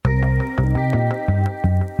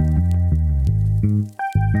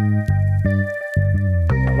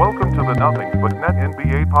Nothing But Net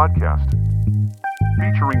NBA podcast,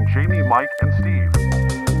 featuring Jamie, Mike, and Steve.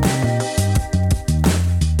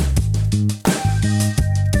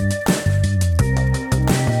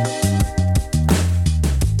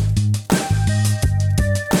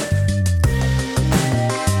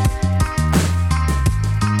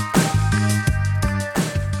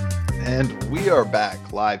 And we are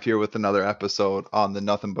back live here with another episode on the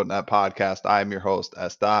Nothing But Net podcast. I am your host,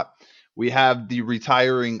 S. Dot. We have the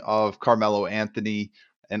retiring of Carmelo Anthony,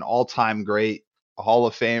 an all-time great, a Hall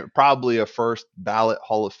of Fame, probably a first ballot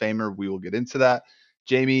Hall of Famer. We will get into that.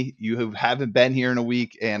 Jamie, you haven't been here in a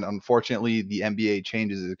week, and unfortunately, the NBA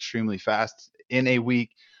changes extremely fast in a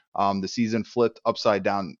week. The season flipped upside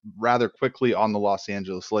down rather quickly on the Los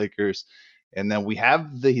Angeles Lakers. And then we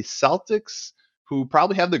have the Celtics, who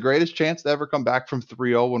probably have the greatest chance to ever come back from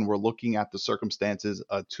 3-0 when we're looking at the circumstances,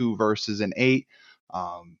 2 versus an 8.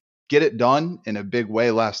 Get it done in a big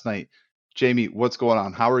way last night. Jamie, what's going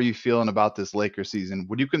on? How are you feeling about this Lakers season?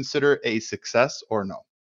 Would you consider a success or no?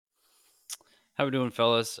 How we doing,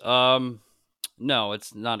 fellas? No,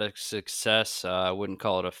 it's not a success. I wouldn't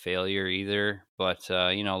call it a failure either. But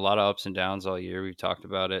a lot of ups and downs all year. We've talked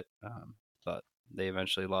about it, but they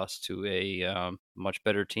eventually lost to a much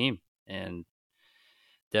better team, and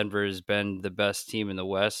Denver has been the best team in the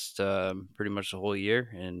West pretty much the whole year,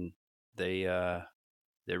 and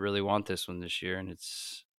they really want this one this year, and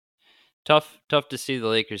it's tough to see the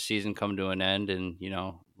Lakers season come to an end, and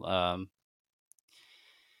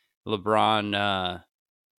LeBron,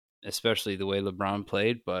 especially the way LeBron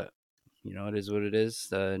played, but it is what it is.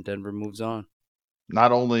 Denver moves on.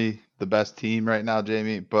 Not only the best team right now,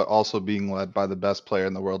 Jamie, but also being led by the best player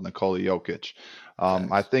in the world, Nikola Jokic.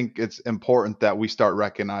 I think it's important that we start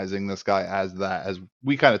recognizing this guy as that, as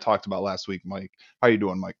we kind of talked about last week. Mike, how you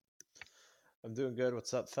doing, Mike? I'm doing good.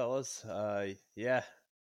 What's up, fellas? The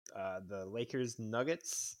Lakers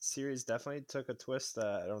Nuggets series definitely took a twist.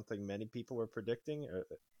 I don't think many people were predicting, or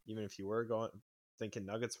even if you were thinking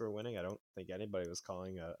Nuggets were winning, I don't think anybody was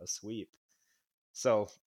calling a sweep. So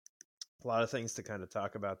a lot of things to kind of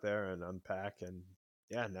talk about there and unpack. And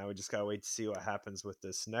yeah, now we just gotta wait to see what happens with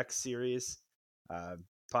this next series.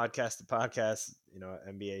 Podcast to podcast,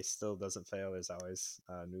 NBA still doesn't fail. There's always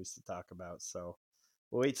news to talk about. So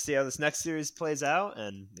we'll wait to see how this next series plays out,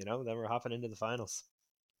 and then we're hopping into the finals.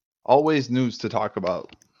 Always news to talk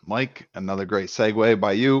about. Mike, another great segue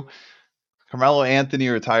by you. Carmelo Anthony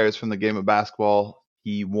retires from the game of basketball.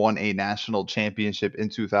 He won a national championship in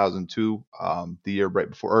 2002, the year right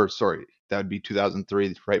before, that would be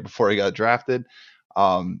 2003, right before he got drafted. He's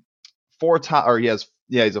a 4-time or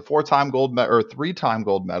 3-time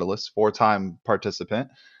gold medalist, 4-time participant.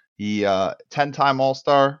 He 10-time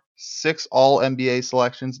All-Star, 6 All-NBA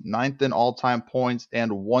selections, 9th in all-time points,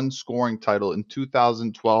 and 1 scoring title in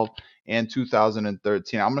 2012 and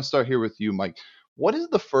 2013. I'm going to start here with you, Mike. What is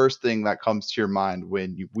the first thing that comes to your mind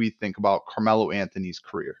when we think about Carmelo Anthony's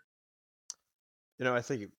career? I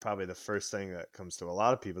think probably the first thing that comes to a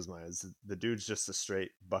lot of people's minds is the dude's just a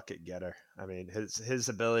straight bucket getter. I mean, his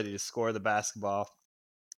ability to score the basketball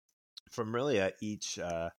from really each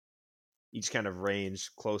kind of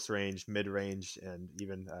range, close range, mid range, and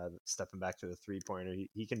even stepping back to the 3-pointer,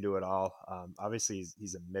 he can do it all. Obviously,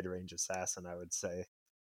 he's a mid range assassin, I would say.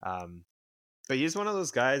 But he's one of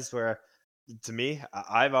those guys where, to me,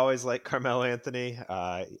 I've always liked Carmelo Anthony.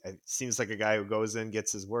 It seems like a guy who goes in,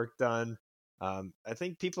 gets his work done. I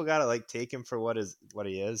think people gotta take him for what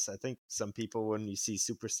he is. I think some people, when you see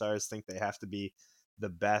superstars, think they have to be the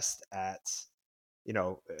best at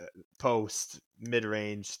post, mid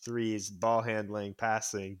range, threes, ball handling,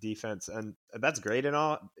 passing, defense, and that's great and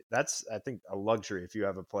all. That's, I think, a luxury if you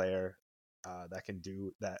have a player that can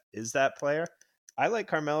do that. Is that player? I like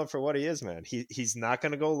Carmelo for what he is, man. He's not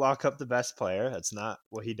going to go lock up the best player. That's not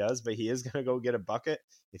what he does, but he is going to go get a bucket.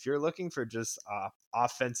 If you're looking for just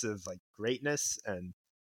offensive greatness and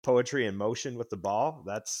poetry and motion with the ball,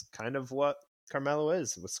 that's kind of what Carmelo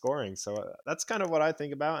is with scoring. So that's kind of what I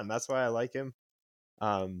think about, and that's why I like him.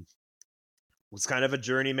 Was kind of a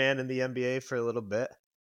journeyman in the NBA for a little bit.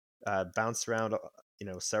 Bounced around,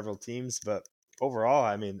 several teams, but overall,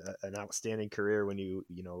 I mean, an outstanding career when you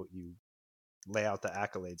lay out the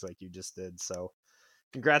accolades like you just did. So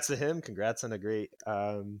congrats to him. Congrats on a great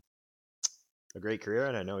career.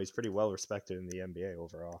 And I know he's pretty well respected in the NBA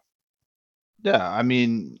overall. Yeah, I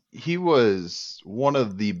mean, he was one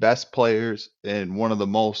of the best players and one of the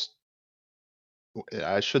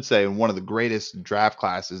greatest draft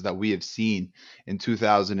classes that we have seen in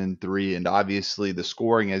 2003. And obviously the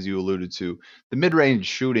scoring, as you alluded to, the mid-range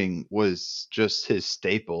shooting was just his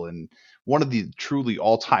staple, and one of the truly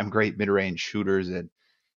all-time great mid-range shooters. And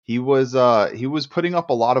he was putting up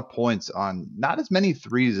a lot of points on not as many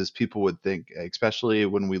threes as people would think, especially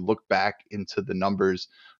when we look back into the numbers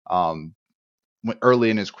um, early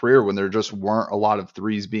in his career when there just weren't a lot of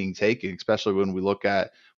threes being taken, especially when we look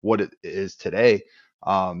at what it is today.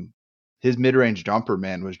 Um, his mid-range jumper,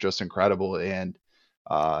 man, was just incredible, and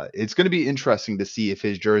it's going to be interesting to see if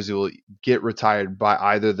his jersey will get retired by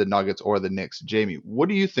either the Nuggets or the Knicks. Jamie, what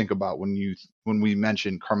do you think about when we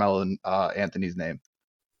mention Carmelo Anthony's name?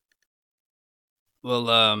 Well,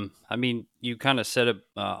 I mean, you kind of said it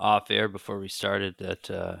off air before we started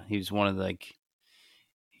that he's one of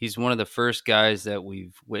the first guys that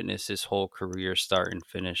we've witnessed his whole career start and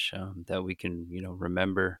finish that we can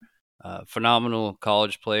remember. Phenomenal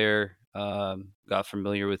college player. Got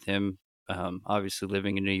familiar with him. Obviously,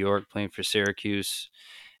 living in New York, playing for Syracuse,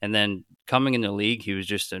 and then coming in the league, he was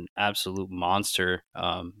just an absolute monster.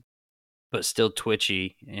 But still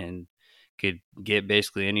twitchy and could get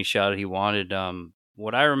basically any shot he wanted.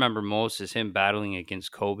 What I remember most is him battling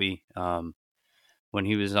against Kobe when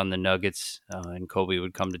he was on the Nuggets, and Kobe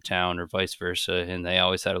would come to town, or vice versa, and they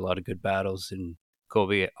always had a lot of good battles. And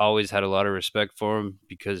Kobe always had a lot of respect for him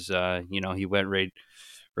because he went right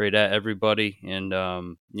at everybody. And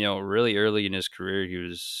really early in his career, he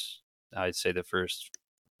was, I'd say, the first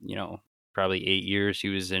probably 8 years he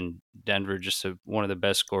was in Denver, just one of the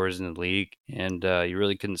best scorers in the league, and you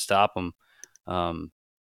really couldn't stop him. Um,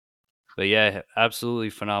 but yeah,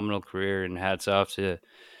 absolutely phenomenal career, and hats off to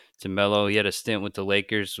Melo. He had a stint with the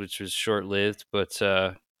Lakers, which was short lived, but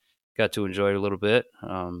got to enjoy it a little bit.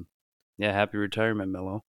 Yeah, happy retirement,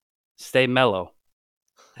 Melo. Stay mellow.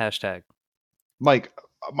 Hashtag. Mike,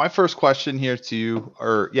 my first question here to you,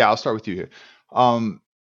 or yeah, I'll start with you here.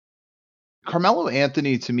 Carmelo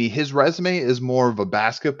Anthony, to me, his resume is more of a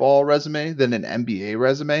basketball resume than an NBA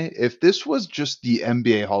resume. If this was just the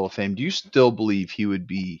NBA Hall of Fame, do you still believe he would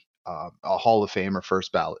be a Hall of Famer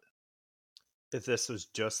first ballot? If this was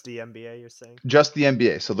just the NBA, you're saying? Just the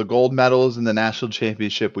NBA. So the gold medals and the national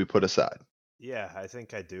championship we put aside. Yeah, I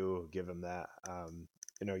think I do give him that.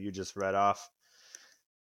 You just read off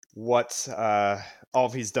what all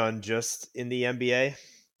he's done just in the NBA.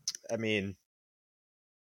 I mean,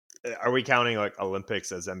 are we counting like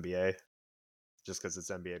Olympics as NBA? Just because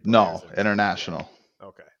it's NBA players? No, international. NBA?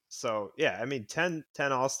 Okay. So, yeah, I mean, 10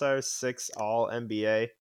 All-Stars, 6 All-NBA,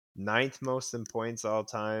 ninth most in points all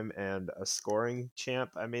time, and a scoring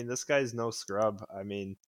champ. I mean, this guy's no scrub. I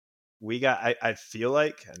mean, I feel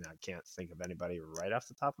like, and I can't think of anybody right off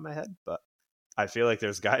the top of my head, but I feel like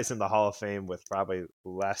there's guys in the Hall of Fame with probably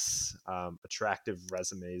less attractive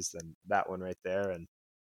resumes than that one right there. And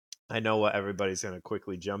I know what everybody's going to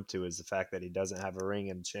quickly jump to is the fact that he doesn't have a ring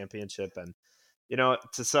and championship. And,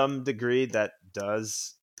 to some degree that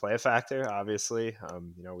does play a factor, obviously.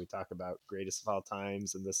 We talk about greatest of all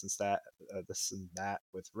times and this and that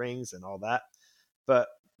with rings and all that. But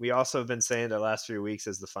we also have been saying the last few weeks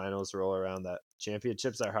as the finals roll around that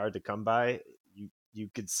championships are hard to come by. You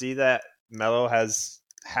could see that Melo has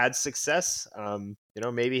had success.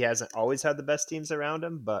 Maybe he hasn't always had the best teams around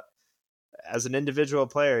him, but as an individual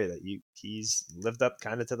player, he's lived up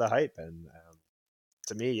kind of to the hype. And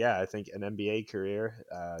to me, yeah, I think an NBA career,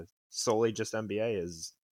 solely just NBA,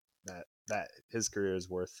 is that his career is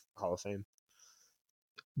worth Hall of Fame.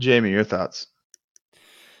 Jamie, your thoughts?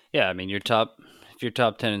 Yeah, I mean, if you're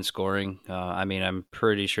top 10 in scoring, I mean, I'm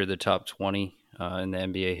pretty sure the top 20 in the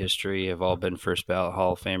NBA history have all been first ballot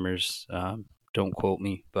Hall of Famers. Don't quote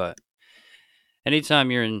me, but anytime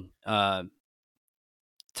you're in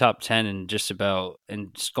top 10 and just about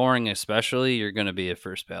in scoring especially, you're going to be a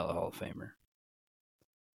first ballot Hall of Famer.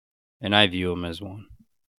 And I view him as one.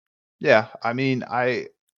 Yeah, I mean, I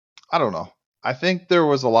don't know. I think there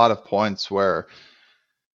was a lot of points where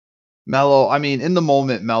Melo, I mean, in the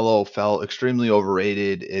moment, Melo felt extremely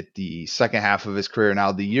overrated at the second half of his career.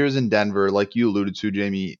 Now, the years in Denver, like you alluded to,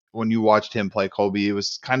 Jamie, when you watched him play Kobe, it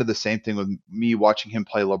was kind of the same thing with me watching him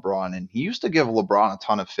play LeBron. And he used to give LeBron a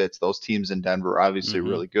ton of fits. Those teams in Denver are obviously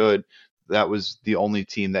really good. That was the only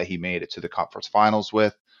team that he made it to the conference finals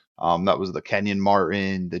with. That was the Kenyon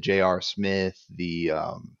Martin, the J.R. Smith,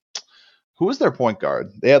 who was their point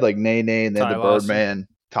guard? They had like Nene and they had the Birdman.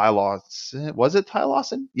 Ty Lawson. Was it Ty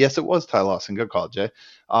Lawson? Yes, it was Ty Lawson. Good call, Jay.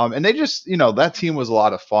 And they just, that team was a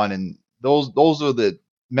lot of fun. And those are the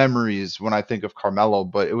memories when I think of Carmelo.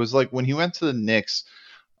 But it was like when he went to the Knicks,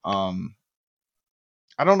 I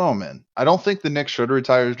don't know, man. I don't think the Knicks should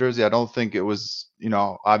retire his jersey. I don't think it was,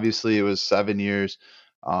 obviously it was 7 years.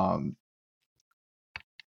 I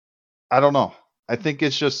don't know. I think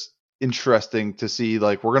it's just interesting to see.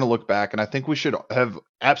 Like, we're going to look back, and I think we should have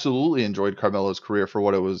absolutely enjoyed Carmelo's career for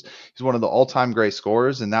what it was. He's one of the all-time great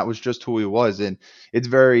scorers, and that was just who he was. And it's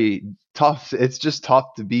very tough. It's just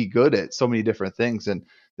tough to be good at so many different things. And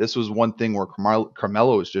this was one thing where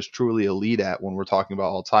Carmelo is just truly elite at when we're talking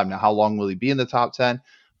about all time. Now, how long will he be in the top 10?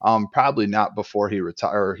 Probably not before he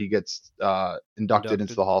retire or he gets inducted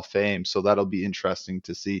into the Hall of Fame. So that'll be interesting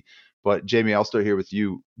to see. But Jamie, I'll start here with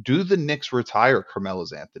you. Do the Knicks retire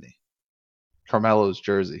Carmelo's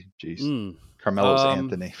jersey? Jeez, Carmelo's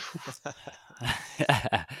Anthony.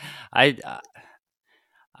 I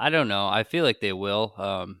I don't know. I feel like they will.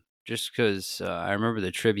 Just because I remember the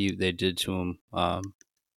tribute they did to him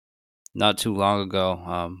not too long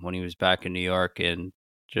ago when he was back in New York, and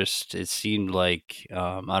just it seemed like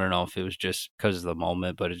I don't know if it was just because of the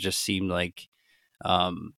moment, but it just seemed like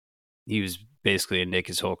um, he was basically a Knick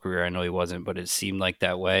his whole career. I know he wasn't, but it seemed like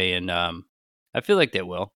that way, and I feel like they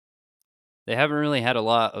will. They haven't really had a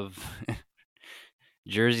lot of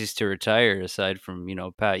jerseys to retire aside from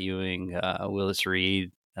Pat Ewing, Willis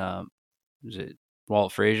Reed, was it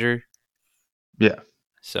Walt Frazier? Yeah.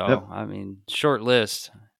 So Yep. I mean, short list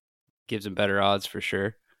gives him better odds for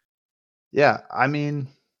sure. Yeah, I mean,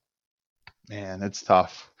 man, it's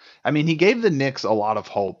tough. I mean, he gave the Knicks a lot of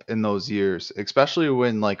hope in those years, especially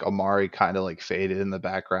when like Amari kind of like faded in the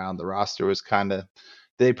background. The roster was kind of,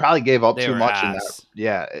 they probably gave up They too were much in that. ass.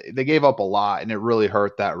 Yeah, they gave up a lot, and it really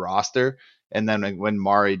hurt that roster. And then when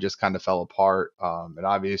Mari just kind of fell apart, it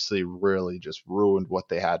obviously really just ruined what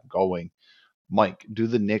they had going. Mike, do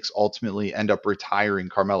the Knicks ultimately end up retiring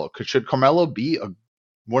Carmelo? Should Carmelo be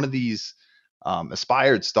one of these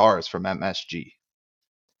aspired stars from MSG?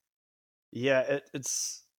 Yeah,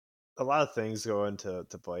 it's a lot of things go into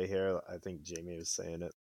play here. I think Jamie was saying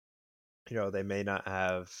it. They may not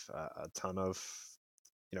have a ton of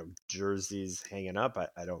jerseys hanging up.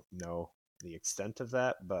 I don't know the extent of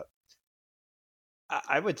that, but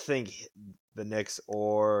I would think the Knicks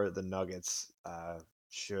or the Nuggets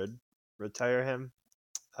should retire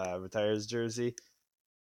his jersey.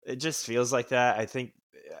 It just feels like that. I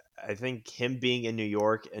think him being in New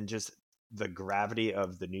York and just the gravity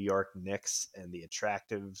of the New York Knicks and the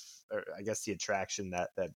attraction that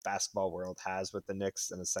basketball world has with the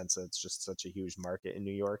Knicks, in a sense that it's just such a huge market in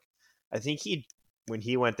New York. I think when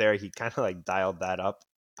he went there, he kind of like dialed that up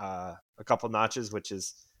a couple notches, which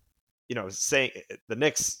is, saying the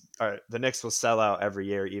Knicks will sell out every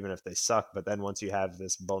year, even if they suck. But then once you have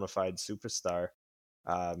this bona fide superstar,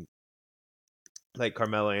 like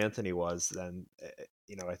Carmelo Anthony was, then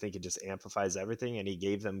I think it just amplifies everything. And he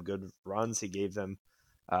gave them good runs. He gave them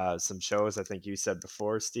some shows. I think you said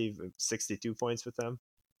before, Steve, 62 points with them.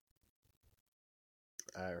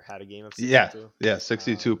 Or had a game of 62. Yeah,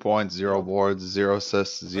 62 points, 0 boards, 0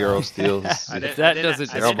 assists, 0 steals. I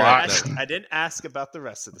didn't ask about the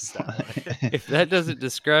rest of the stuff. If that doesn't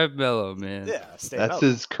describe Melo, man. Yeah, that's mellow.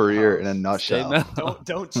 his career in a nutshell.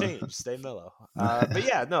 Don't change. Stay mellow. But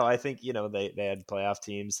yeah, no, I think they had playoff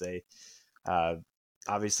teams. They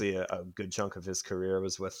obviously a good chunk of his career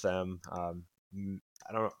was with them. I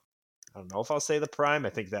don't know if I'll say the prime. I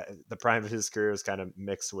think that the prime of his career is kind of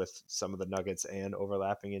mixed with some of the Nuggets and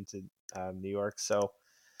overlapping into New York. So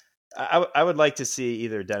I would like to see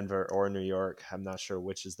either Denver or New York. I'm not sure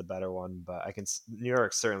which is the better one, but New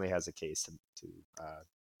York certainly has a case to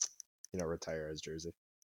retire his jersey.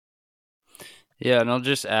 Yeah, and I'll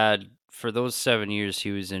just add, for those 7 years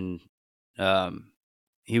he was a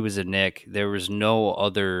Knick, there was no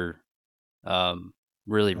other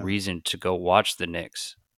reason to go watch the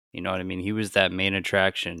Knicks. You know what I mean? He was that main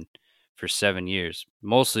attraction for 7 years,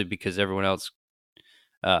 mostly because everyone else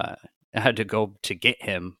had to go to get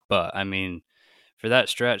him. But I mean, for that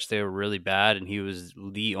stretch, they were really bad, and he was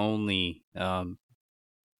the only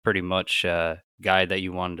pretty much guy that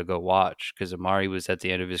you wanted to go watch, because Amari was at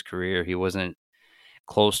the end of his career. He wasn't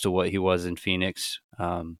close to what he was in Phoenix.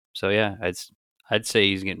 So yeah, I'd say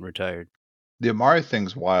he's getting retired. The Amari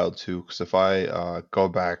thing's wild too, because if I go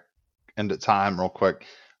back into time real quick,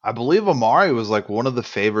 I believe Amari was like one of the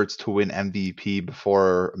favorites to win MVP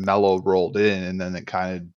before Melo rolled in, and then it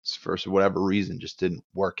kind of, for whatever reason, just didn't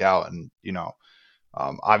work out. And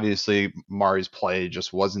obviously Amari's play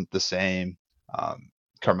just wasn't the same.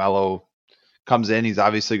 Carmelo comes in, he's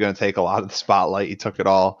obviously going to take a lot of the spotlight. He took it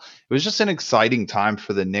all. It was just an exciting time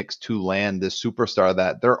for the Knicks to land this superstar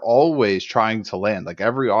that they're always trying to land. Like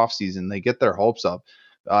every offseason, they get their hopes up.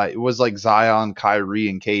 It was like Zion, Kyrie,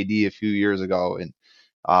 and KD a few years ago, and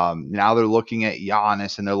now they're looking at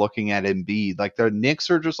Giannis and they're looking at Embiid. Like the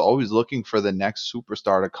Knicks are just always looking for the next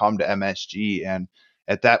superstar to come to MSG. And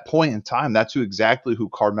at that point in time, that's exactly who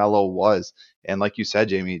Carmelo was. And like you said,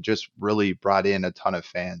 Jamie, it just really brought in a ton of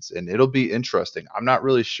fans, and it'll be interesting. I'm not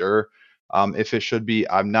really sure if it should be.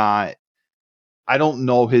 I don't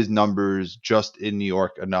know his numbers just in New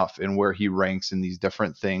York enough and where he ranks in these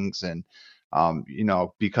different things. And,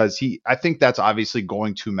 because I think that's obviously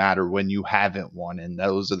going to matter when you haven't won. And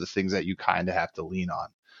those are the things that you kind of have to lean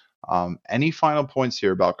on. Any final points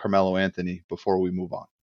here about Carmelo Anthony before we move on?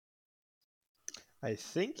 I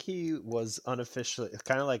think he was unofficially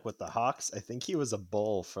kind of like with the Hawks. I think he was a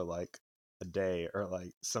Bull for like a day or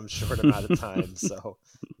like some short amount of time. So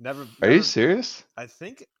never. Are you serious? I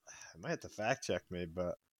think I might have to fact check me,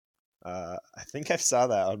 but I think I saw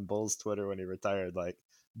that on Bulls Twitter when he retired. Like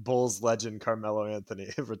Bulls legend Carmelo Anthony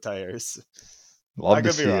retires. Love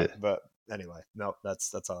to see it. But anyway, no,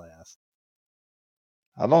 that's all I have.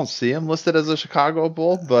 I don't see him listed as a Chicago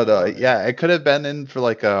Bull, but yeah, it could have been in for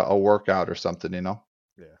like a workout or something, Yeah.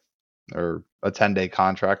 Or a 10-day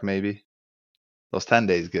contract maybe. Those 10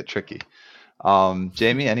 days get tricky.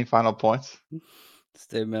 Jamie, any final points?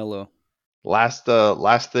 Stay mellow. Last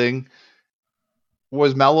thing.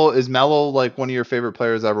 Is Melo like one of your favorite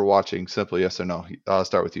players ever watching? Simply yes or no. I'll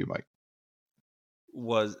start with you, Mike.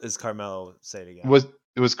 Is Carmelo, say it again?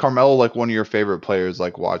 Was Carmelo like one of your favorite players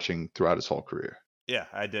like watching throughout his whole career? Yeah,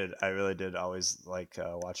 I did. I really did always like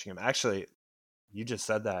watching him. Actually, you just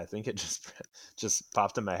said that. I think it just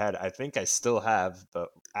popped in my head. I think I still have, but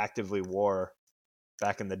actively wore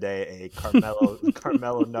back in the day a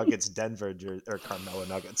Carmelo Nuggets Denver jersey, or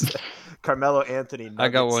Carmelo Anthony Nuggets I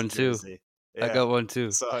got one too. Jersey. Yeah. I got one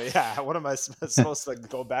too. So yeah, what am I supposed to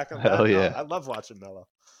go back on that? Hell yeah. No, I love watching Melo.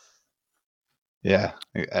 Yeah,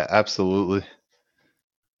 absolutely.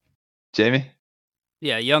 Jamie?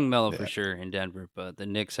 Yeah, young Melo for sure in Denver, but the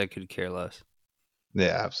Knicks I could care less.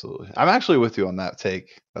 Yeah, absolutely. I'm actually with you on that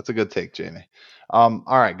take. That's a good take, Jamie. All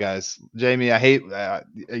right, guys. Jamie, I hate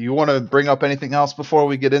you want to bring up anything else before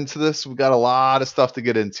we get into this? We got a lot of stuff to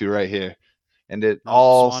get into right here. And it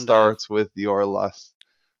all starts with your Los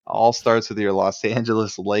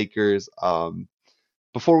Angeles Lakers.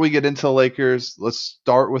 Before we get into the Lakers, let's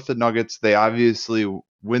start with the Nuggets. They obviously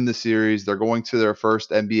win the series. They're going to their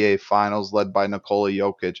first NBA Finals, led by Nikola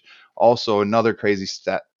Jokic. Also, another crazy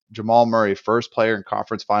stat: Jamal Murray, first player in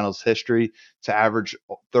conference finals history to average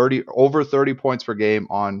over 30 points per game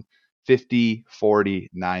on 50, 40,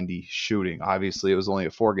 90 shooting. Obviously, it was only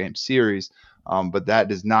a 4-game series, but that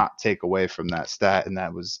does not take away from that stat, and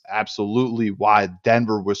that was absolutely why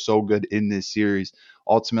Denver was so good in this series.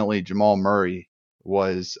 Ultimately, Jamal Murray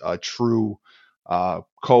was a true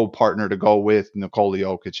co-partner to go with Nikola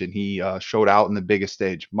Jokic, and he showed out in the biggest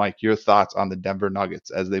stage. Mike, your thoughts on the Denver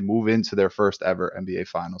Nuggets as they move into their first ever NBA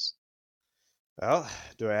Finals? Well,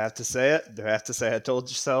 do I have to say it? Do I have to say I told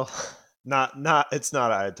you so? It's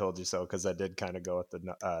not I told you so, because I did kind of go with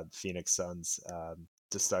the Phoenix Suns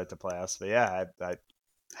to start the playoffs. But yeah, I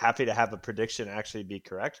happy to have a prediction actually be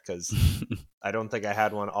correct, because I don't think I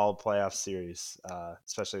had one all playoff series,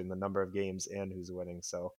 especially in the number of games and who's winning.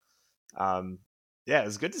 So, yeah,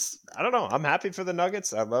 it's good to. I don't know. I'm happy for the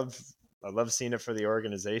Nuggets. I love seeing it for the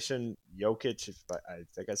organization. Jokic, I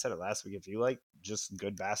think I said it last week. If you like just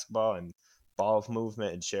good basketball and ball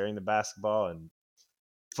movement and sharing the basketball and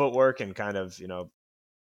footwork and kind of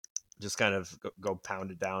just kind of go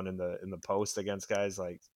pound it down in the post against guys,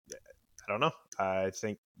 like, I don't know. I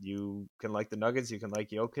think you can like the Nuggets. You can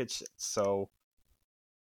like Jokic. So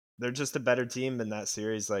they're just a better team in that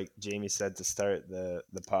series, like Jamie said to start the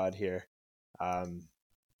pod here.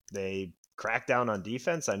 They crack down on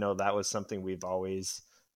defense. I know that was something we've always,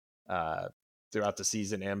 throughout the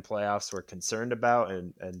season and playoffs, were concerned about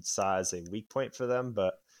and saw as a weak point for them.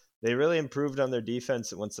 But they really improved on their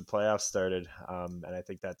defense once the playoffs started. And I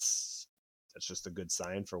think that's just a good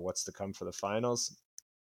sign for what's to come for the finals.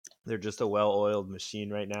 They're just a well-oiled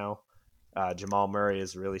machine right now. Jamal Murray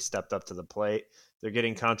has really stepped up to the plate. They're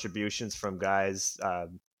getting contributions from guys,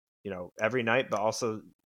 every night, but also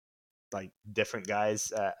like different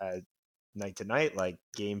guys night to night. Like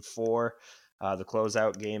Game 4, the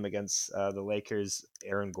closeout game against the Lakers,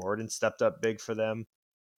 Aaron Gordon stepped up big for them.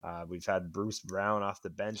 We've had Bruce Brown off the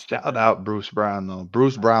bench. Shout out Bruce Brown, though.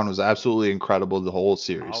 Bruce Brown was absolutely incredible the whole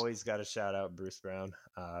series. Always got to shout out Bruce Brown.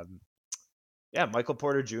 Yeah, Michael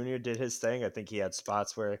Porter Jr. did his thing. I think he had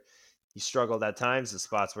spots where he struggled at times, the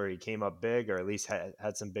spots where he came up big or at least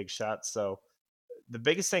had some big shots. So the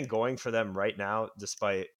biggest thing going for them right now,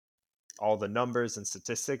 despite all the numbers and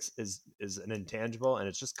statistics, is an intangible, and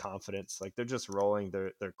it's just confidence. Like, they're just rolling,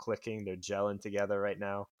 they're clicking, they're gelling together right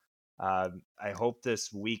now. I hope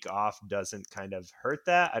this week off doesn't kind of hurt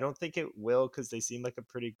that. I don't think it will because they seem like a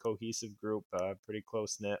pretty cohesive group, pretty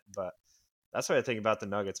close knit. But that's what I think about the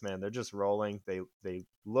Nuggets, man. They're just rolling. They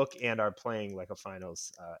look and are playing like a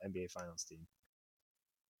finals NBA Finals team.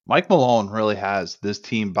 Mike Malone really has this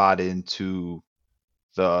team bought into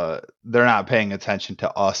they're not paying attention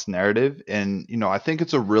to us narrative. And, I think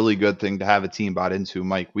it's a really good thing to have a team bought into.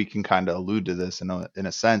 Mike, we can kind of allude to this in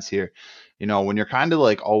a sense here. When you're kind of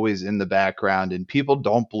like always in the background and people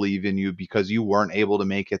don't believe in you because you weren't able to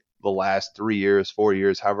make it the last 3 years, 4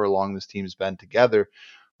 years, however long this team's been together,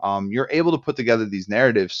 you're able to put together these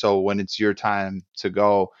narratives. So when it's your time to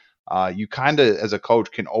go, you kind of, as a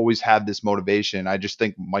coach, can always have this motivation. I just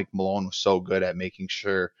think Mike Malone was so good at making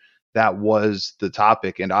sure that was the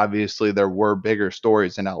topic. And obviously, there were bigger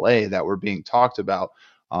stories in LA that were being talked about,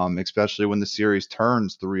 especially when the series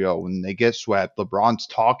turns 3-0, when they get swept. LeBron's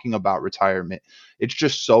talking about retirement. It's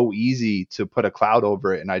just so easy to put a cloud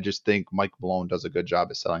over it. And I just think Mike Malone does a good job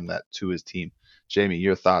of selling that to his team. Jamie,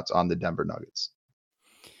 your thoughts on the Denver Nuggets?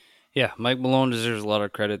 Yeah, Mike Malone deserves a lot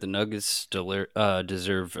of credit. The Nuggets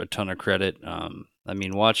deserve a ton of credit.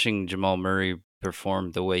 Watching Jamal Murray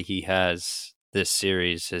perform the way he has this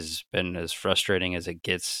series has been as frustrating as it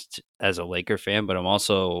gets as a Laker fan, but I'm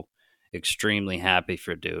also extremely happy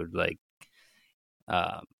for dude.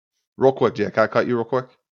 Real quick, Jack, can I cut you real quick?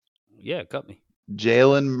 Yeah, cut me.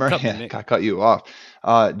 Jalen Murray. Cut me, Yeah, Nick. I cut you off.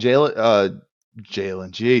 Jalen,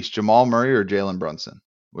 geez, Jamal Murray or Jalen Brunson?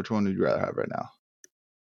 Which one would you rather have right now?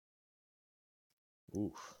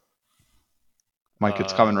 Oof. Mike,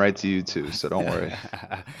 it's coming right to you too, so don't worry.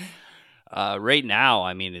 Right now,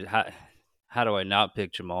 how do I not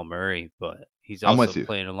pick Jamal Murray? But he's I'm with also you.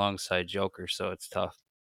 playing alongside Joker, so it's tough.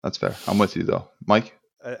 That's fair. I'm with you though. Mike?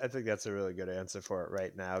 I think that's a really good answer for it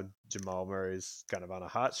right now. Jamal Murray's kind of on a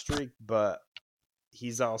hot streak, but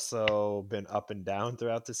he's also been up and down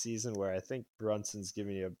throughout the season, where I think Brunson's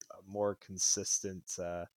giving you a more consistent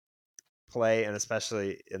play, and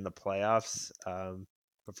especially in the playoffs,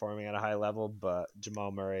 performing at a high level. But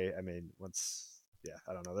Jamal Murray, I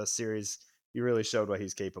don't know, this series, he really showed what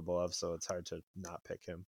he's capable of, so it's hard to not pick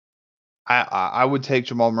him. I would take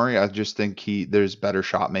Jamal Murray. I just think there's better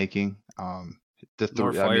shot making.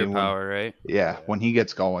 More firepower, right? Yeah, when he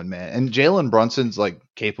gets going, man. And Jalen Brunson's like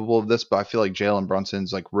capable of this, but I feel like Jalen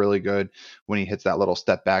Brunson's like really good when he hits that little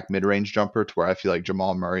step back mid range jumper, to where I feel like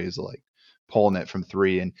Jamal Murray is like pulling it from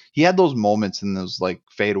three. And he had those moments in those like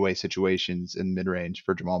fadeaway situations in mid range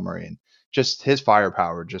for Jamal Murray. And just his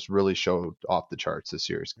firepower just really showed off the charts this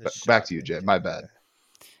year. Back to you, Jay. My bad.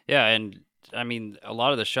 Yeah, and a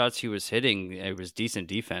lot of the shots he was hitting, it was decent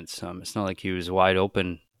defense. It's not like he was wide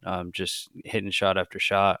open, just hitting shot after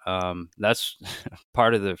shot. That's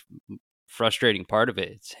part of the frustrating part of it.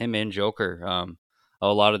 It's him and Joker.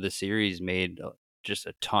 A lot of the series made just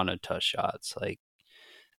a ton of tough shots. Like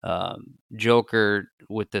Joker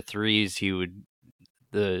with the threes, he would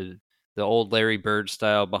the old Larry Bird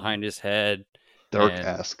style behind his head.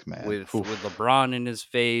 Dirk-esque, man. With LeBron in his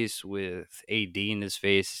face, with AD in his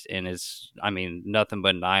face, and nothing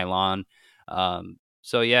but nylon.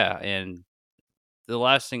 So yeah, and the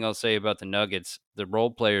last thing I'll say about the Nuggets, the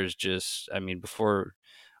role players before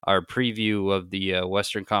our preview of the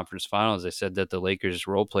Western Conference Finals, I said that the Lakers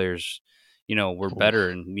role players, were better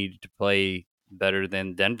and needed to play better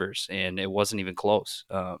than Denver's, and it wasn't even close.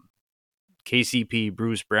 KCP,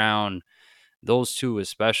 Bruce Brown, those two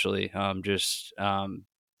especially, just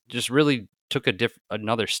really took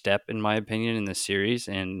another step in my opinion in this series.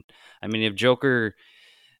 And if Joker,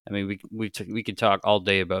 we could talk all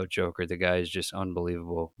day about Joker. The guy is just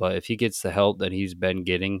unbelievable. But if he gets the help that he's been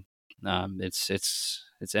getting, it's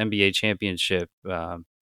NBA championship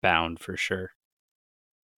bound for sure.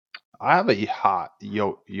 I have a hot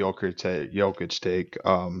Jokic take.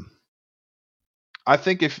 I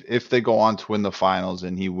think if they go on to win the finals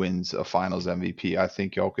and he wins a finals MVP, I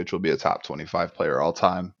think Jokic will be a top 25 player all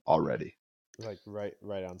time already. Like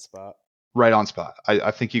right on spot. Right on spot.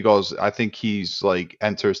 I think he goes. I think he's like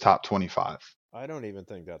enters top 25. I don't even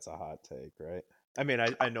think that's a hot take, right?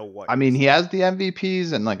 I know what. He has the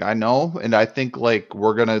MVPs, and I know, and I think I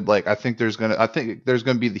think there's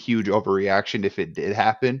gonna be the huge overreaction if it did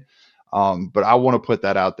happen. But I want to put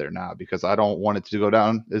that out there now because I don't want it to go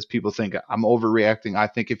down as people think I'm overreacting. I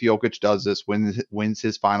think if Jokic does this, wins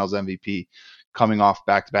his finals MVP, coming off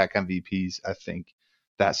back-to-back MVPs, I think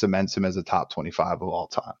that cements him as a top 25 of all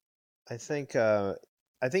time. I think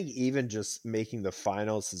even just making the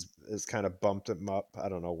finals is kind of bumped him up. I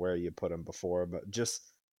don't know where you put him before, but just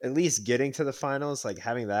at least getting to the finals, like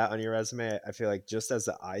having that on your resume, I feel like just as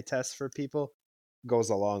the eye test for people goes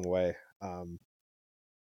a long way.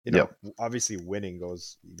 Yep. Obviously winning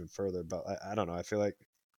goes even further, but I don't know. I feel like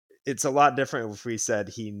it's a lot different if we said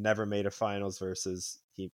he never made a finals versus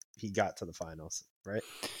he got to the finals, right?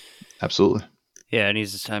 Absolutely. Yeah, and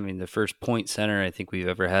he's, I mean, the first point center I think we've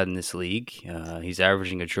ever had in this league. He's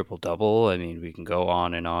averaging a triple-double. I mean, we can go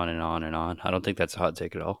on and on and on and on. I don't think that's a hot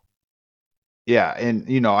take at all. Yeah,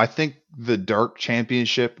 and I think the Dirk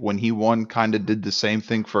championship when he won kind of did the same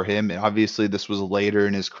thing for him. And obviously, this was later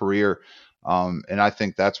in his career, and I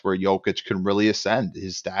think that's where Jokic can really ascend.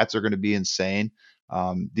 His stats are going to be insane.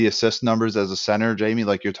 The assist numbers as a center, Jamie,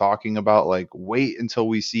 like you're talking about, like wait until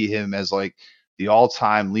we see him as like the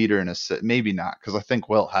all-time leader in assist. Maybe not, because I think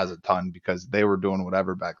Wilt has a ton because they were doing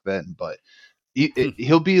whatever back then, but.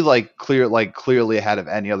 He'll be clearly ahead of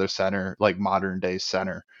any other center, like modern day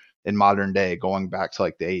center in modern day, going back to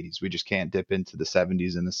like the 80s. We just can't dip into the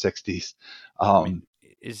 70s and the 60s. I mean,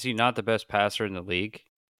 is he not the best passer in the league?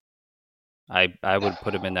 I would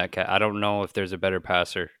put him in that cat. I don't know if there's a better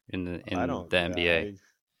passer in the NBA.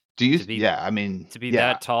 Do you? To be, I mean, to be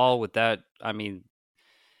that tall with that, I mean,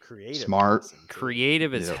 smart,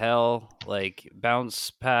 creative as hell, like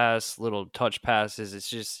bounce pass, little touch passes. It's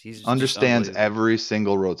just he's understands just every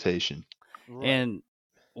single rotation. Right. And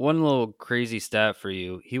one little crazy stat for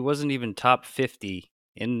you: he wasn't even top 50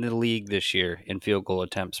 in the league this year in field goal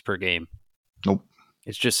attempts per game. Nope.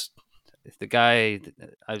 It's just the guy.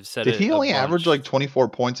 I've said Did it. he only average like 24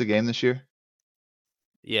 points a game this year?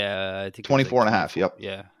 Yeah, I think 24 and a half. Yep.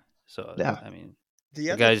 Yeah. So yeah, I mean,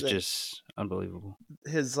 the guy's just unbelievable.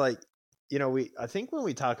 His I think when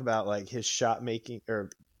we talk about like his shot making or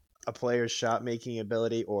a player's shot making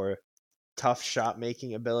ability or tough shot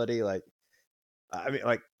making ability, like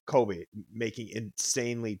Kobe making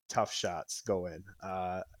insanely tough shots go in.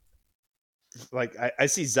 I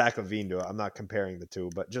see Zach LaVine do it. I'm not comparing the two,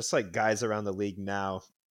 but just like guys around the league now,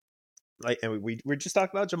 and we're just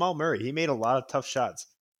talking about Jamal Murray. He made a lot of tough shots.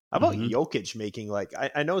 How about Jokic making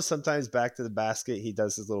I know sometimes back to the basket he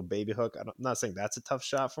does his little baby hook. I'm not saying that's a tough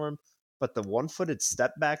shot for him, but the one-footed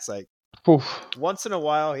step backs, once in a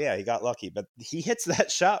while, yeah, he got lucky, but he hits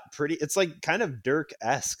that shot pretty. It's like kind of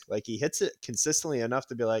Dirk-esque. Like he hits it consistently enough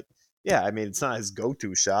to be like, yeah, I mean, it's not his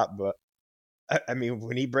go-to shot, but I mean,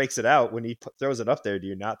 when he breaks it out, when he throws it up there, do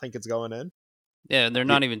you not think it's going in? Yeah, they're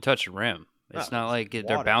not even touching rim. It's not like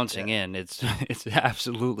they're bouncing in. It's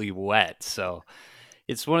absolutely wet. So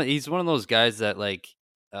he's one of those guys that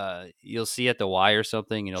you'll see at the Y or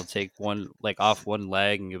something, and he'll take one off one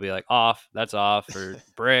leg, and you'll be like, off, that's off, or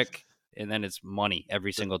brick, and then it's money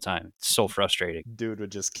every single time. It's so frustrating. Dude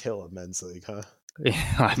would just kill a men's league, huh?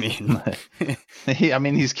 Yeah, I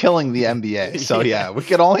mean, he's killing the NBA. So yeah, we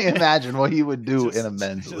could only imagine what he would do in a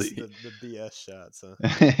men's league. The BS shots,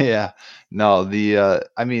 huh? Yeah, no,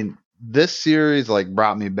 I mean, this series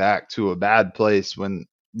brought me back to a bad place when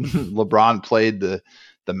LeBron played the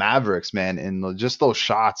Mavericks, man, and just those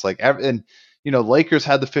shots, Lakers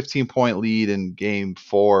had the 15-point lead in Game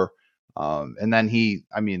 4, and then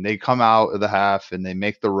they come out of the half and they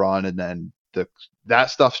make the run, and then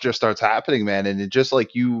that stuff just starts happening, man. And it just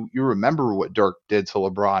you remember what Dirk did to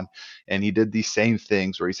LeBron, and he did these same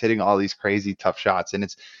things where he's hitting all these crazy tough shots, and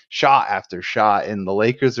it's shot after shot, and the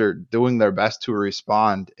Lakers are doing their best to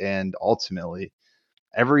respond, and ultimately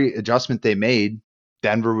every adjustment they made,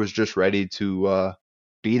 Denver was just ready to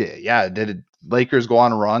beat it. Yeah, did Lakers go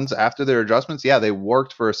on runs after their adjustments? Yeah, they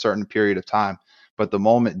worked for a certain period of time. But the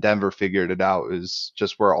moment Denver figured it out is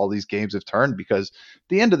just where all these games have turned, because at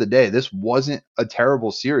the end of the day, this wasn't a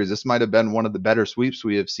terrible series. This might have been one of the better sweeps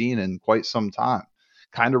we have seen in quite some time.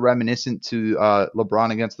 Kind of reminiscent to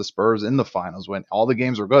LeBron against the Spurs in the finals, when all the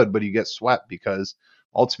games were good, but you get swept because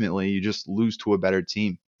ultimately you just lose to a better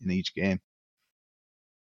team in each game.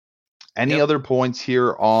 Any other points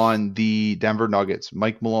here on the Denver Nuggets?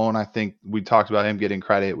 Mike Malone, I think we talked about him getting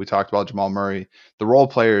credit. We talked about Jamal Murray. The role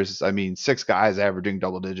players, 6 guys averaging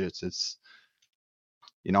double digits. It's,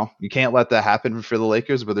 you can't let that happen for the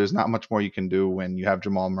Lakers, but there's not much more you can do when you have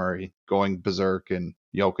Jamal Murray going berserk and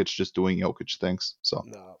Jokic just doing Jokic things. So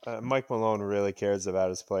no, Mike Malone really cares about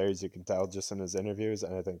his players. You can tell just in his interviews,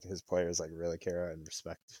 and I think his players really care and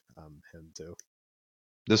respect him too.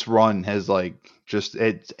 This run has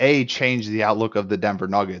it's changed the outlook of the Denver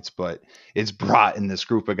Nuggets, but it's brought in this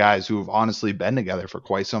group of guys who have honestly been together for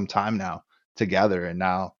quite some time now together. And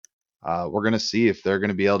now we're going to see if they're going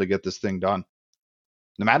to be able to get this thing done.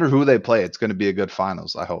 No matter who they play, it's going to be a good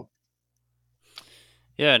finals, I hope.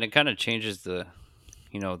 Yeah, and it kind of changes the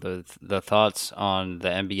thoughts on the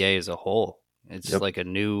NBA as a whole. It's we got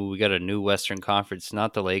a new Western Conference,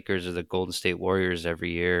 not the Lakers or the Golden State Warriors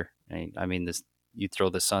every year. I mean, you throw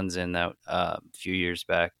the Suns in that a few years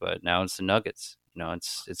back, but now it's the Nuggets.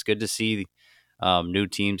 It's good to see new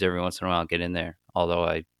teams every once in a while get in there. Although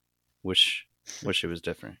I wish it was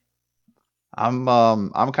different. I'm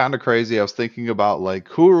kind of crazy. I was thinking about like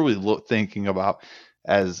who are we thinking about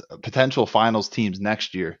as potential finals teams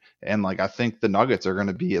next year, and like I think the Nuggets are going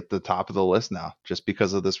to be at the top of the list now just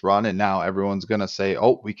because of this run, and now everyone's going to say,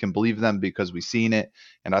 "Oh, we can believe them because we've seen it."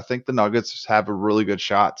 And I think the Nuggets have a really good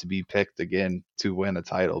shot to be picked again to win a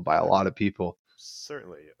title by a lot of people.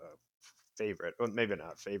 Certainly a favorite. Well, maybe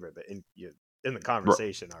not favorite, but in the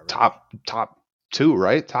conversation already. Top two,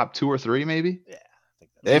 right? Top 2 or 3, maybe. Yeah, I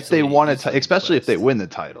think that's If they won it, easily especially if they West. win the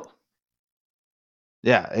title.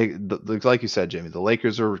 Yeah, like you said, Jamie, the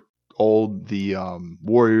Lakers are old, the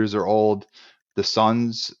Warriors are old, the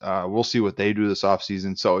Suns. We'll see what they do this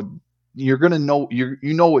offseason. So you're gonna know you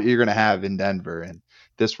know what you're gonna have in Denver, and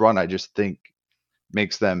this run I just think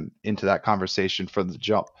makes them into that conversation from the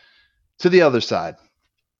jump. To the other side,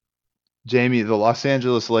 Jamie, the Los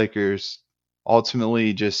Angeles Lakers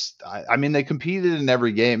ultimately just, I mean, they competed in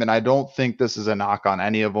every game, and I don't think this is a knock on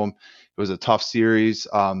any of them. It was a tough series.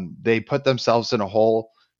 They put themselves in a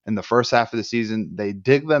hole in the first half of the season. They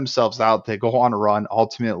dig themselves out. They go on a run.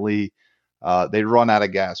 Ultimately, they run out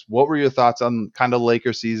of gas. What were your thoughts on kind of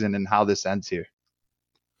Laker season and how this ends here?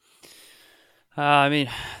 I mean,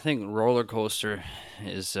 I think roller coaster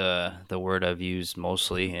is the word I've used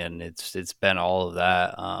mostly, and it's been all of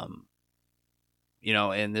that.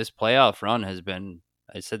 And this playoff run has been.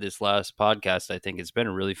 I said this last podcast. I think it's been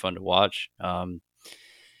really fun to watch.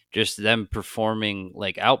 Just them performing,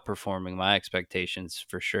 like outperforming my expectations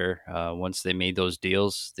for sure. Once they made those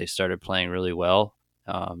deals, they started playing really well.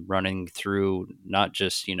 Running through not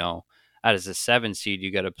just as a 7 seed,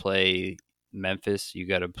 you got to play Memphis. You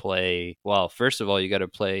got to play. Well, first of all, you got to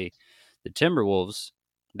play the Timberwolves.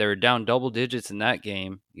 They were down double digits in that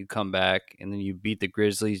game. You come back and then you beat the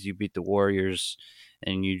Grizzlies, you beat the Warriors,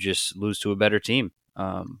 and you just lose to a better team.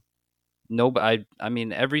 No, I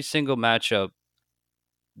mean every single matchup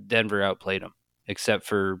Denver outplayed them, except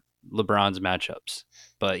for LeBron's matchups.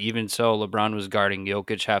 But even so, LeBron was guarding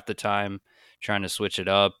Jokic half the time, trying to switch it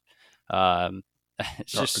up.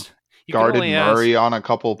 It's just you can Guarded only ask. Murray on a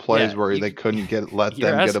couple of plays Yeah, where they couldn't let you're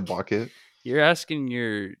them get a asking bucket. you're asking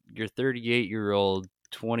your 38-year-old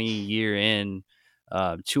 20-year in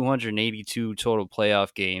 282 total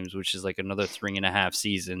playoff games, which is like another 3.5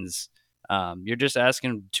 seasons. You're just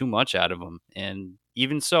asking too much out of them, and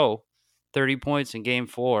even so, 30 points in Game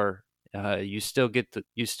 4, you still get the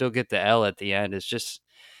L at the end.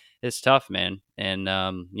 It's tough, man. And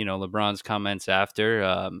LeBron's comments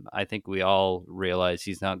after, I think we all realize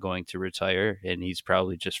he's not going to retire, and he's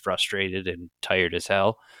probably just frustrated and tired as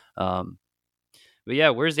hell. But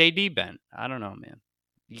yeah, where's AD been? I don't know, man.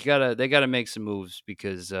 They gotta make some moves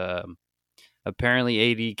because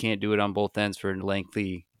apparently AD can't do it on both ends for a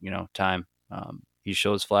lengthy time. He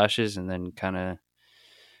shows flashes and then kind of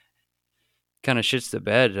shits the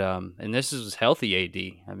bed. And this is healthy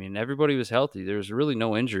AD. I mean, everybody was healthy. There was really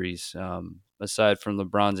no injuries aside from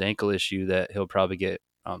LeBron's ankle issue that he'll probably get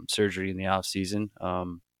surgery in the offseason.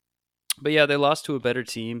 But yeah, they lost to a better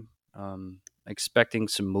team. Expecting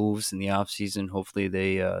some moves in the offseason. Hopefully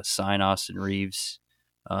they sign Austin Reeves.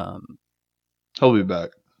 He'll be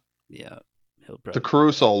back. Yeah, he'll probably The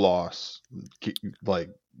Caruso loss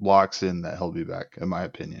like locks in that he'll be back, in my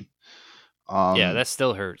opinion. Yeah, that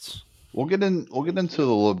still hurts. We'll get into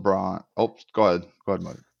the LeBron. Oh, go ahead,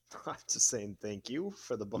 Mike. I'm just saying thank you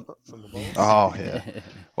for the from the Bulls. Oh yeah.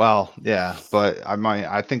 Well, yeah, but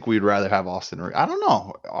I think we'd rather have Austin Reeves. I don't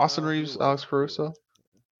know. Austin Reeves, Alex Caruso.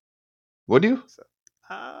 Would you?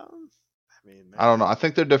 I mean, I don't know. I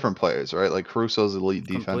think they're different players, right? Like Caruso's elite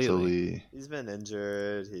Completely. defensively. He's been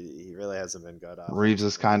injured. He really hasn't been good. Reeves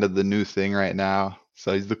is kind of the new thing right now,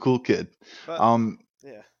 so he's the cool kid. But,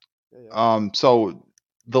 yeah. So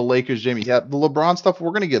the Lakers, Jamie, yeah, the LeBron stuff.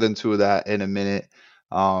 We're gonna get into that in a minute.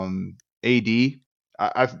 AD. Did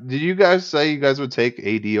you guys say you guys would take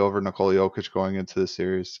AD over Nikola Jokic going into the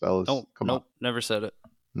series, fellas? Nope, never said it.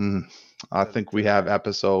 I think we have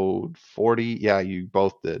episode 40. Yeah, you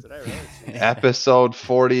both did. Did I really? Episode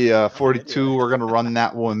 40, 42. We're gonna run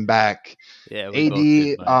that one back. Yeah, we AD. both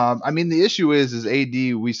did, Mike. I mean, the issue is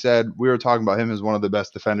AD. We said we were talking about him as one of the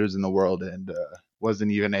best defenders in the world, and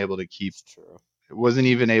wasn't even able to keep. It's true. Wasn't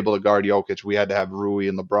even able to guard Jokic. We had to have Rui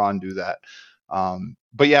and LeBron do that.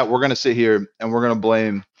 But yeah, we're gonna sit here and we're gonna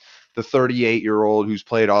blame the 38-year-old who's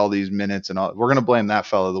played all these minutes, and we're gonna blame that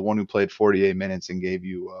fella, the one who played 48 minutes and gave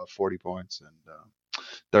you 40 points and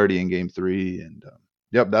 30 in Game 3. And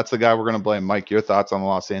yep, that's the guy we're gonna blame. Mike, your thoughts on the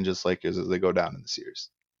Los Angeles Lakers as they go down in the series?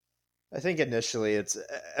 I think initially it's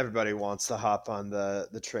everybody wants to hop on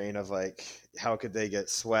the train of like how could they get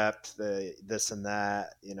swept, the this and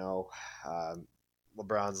that, um,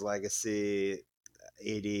 LeBron's legacy,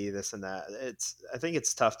 AD, this and that. I think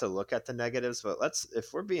it's tough to look at the negatives, but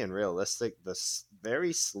if we're being realistic, this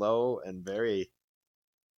very slow and very,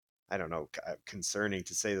 I don't know, concerning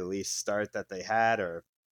to say the least start that they had, or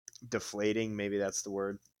deflating, maybe that's the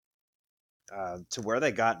word, to where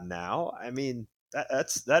they got now. I mean,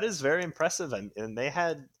 that is very impressive, and they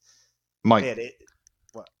had Mike, it.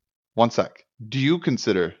 What? one sec. Do you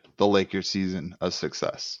consider the Lakers season a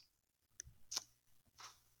success?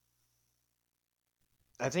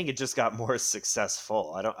 I think it just got more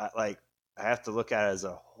successful. I have to look at it as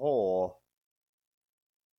a whole.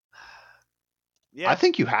 Yeah, I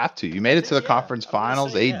think you have to. You made it to the conference I'm gonna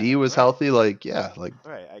finals. say, AD yeah, was right. healthy. Like, yeah, like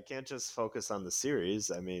Right. I can't just focus on the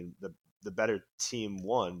series. I mean, the better team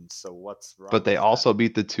won. So what's wrong but they with also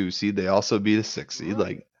beat the 2 seed. They also beat a 6 that? seed. Right.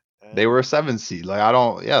 Like they were a And 7 seed. Like I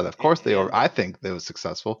don't. Yeah, of course they were. I handily. think they were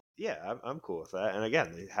successful. Yeah, I'm cool with that. And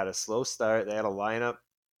again, they had a slow start. They had a lineup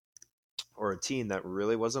or a team that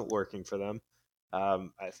really wasn't working for them.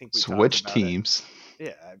 I think we talked Switch about it. teams.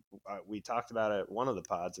 Yeah, we talked about it one of the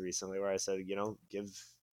pods recently where I said, give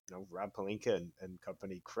Rob Pelinka and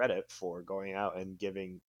company credit for going out and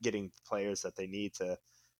getting players that they need to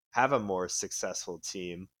have a more successful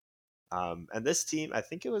team. And this team, I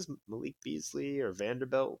think it was Malik Beasley or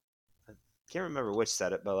Vanderbilt. I can't remember which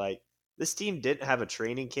said it, but like this team didn't have a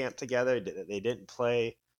training camp together. They didn't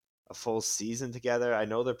play a full season together. I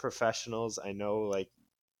know they're professionals. I know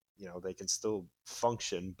they can still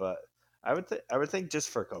function, but I would think just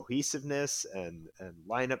for cohesiveness and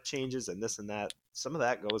lineup changes and this and that, some of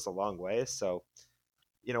that goes a long way. So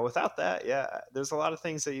without that, yeah, there's a lot of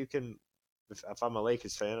things that you can. If I'm a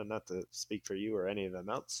Lakers fan, and not to speak for you or any of them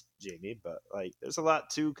else, Jamie, but like there's a lot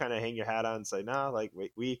to kind of hang your hat on and say, nah, like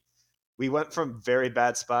we went from very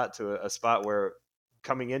bad spot to a spot where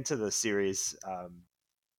coming into the series,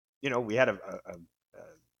 we had a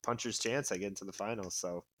puncher's chance at getting to the finals.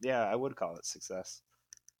 So yeah, I would call it success.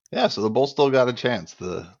 Yeah, so the Bulls still got a chance.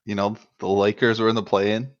 The Lakers were in the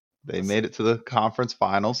play-in. They Listen, made it to the conference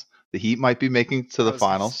finals. The Heat might be making it to I the was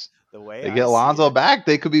gonna say, finals. the way They I get see Lonzo it, back.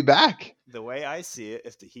 They could be back. the way I see it,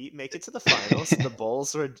 if the Heat make it to the finals, the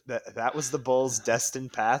Bulls were that was the Bulls'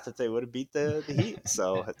 destined path that they would have beat the Heat.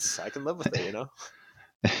 So I can live with it.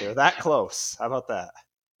 They're that close. How about that?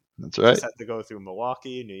 That's They right. just had to go through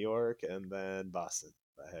Milwaukee, New York, and then Boston.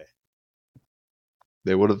 But hey,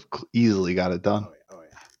 They would have easily got it done. oh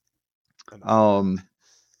yeah. Enough of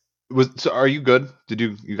that. So are you good? Did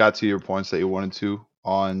you got to your points that you wanted to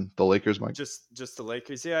on the Lakers, Mike? Just the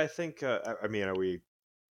Lakers. Yeah, I think. I mean, are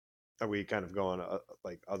we kind of going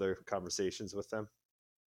like other conversations with them?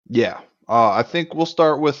 Yeah. I think we'll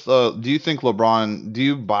start with do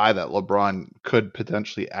you buy that LeBron could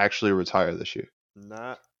potentially actually retire this year?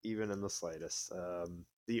 Not even in the slightest.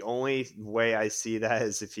 The only way I see that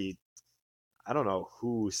is if I don't know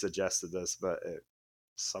who suggested this, but it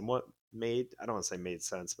somewhat I don't want to say made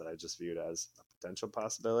sense, but I just viewed it as a potential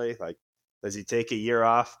possibility. Like, does he take a year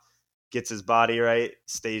off, gets his body right,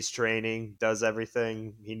 stays training, does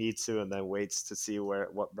everything he needs to, and then waits to see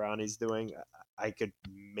what Brownie's doing? I could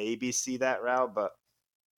maybe see that route, but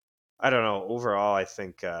I don't know. Overall, I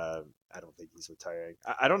think I don't think he's retiring.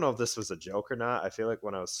 I don't know if this was a joke or not. I feel like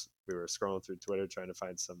when we were scrolling through Twitter trying to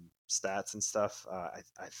find some stats and stuff, I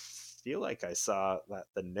feel like I saw that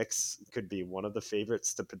the Knicks could be one of the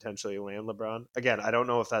favorites to potentially land LeBron. Again, I don't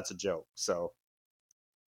know if that's a joke. So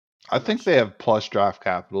I think they have plus draft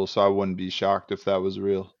capital, so I wouldn't be shocked if that was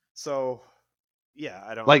real. So yeah,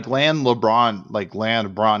 I don't Like land LeBron, like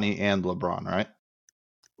land Bronny and LeBron, right?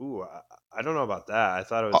 Ooh, I don't know about that. I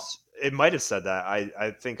thought Oh, it might have said that. I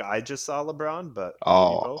think I just saw LeBron, but maybe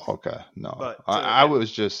oh, both. okay. No, But I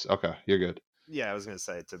was just okay. You're good. yeah, I was going to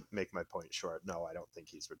say, to make my point short, no, I don't think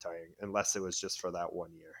he's retiring unless it was just for that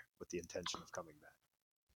 1 year with the intention of coming back.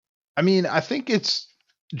 I mean, I think it's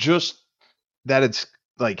just that it's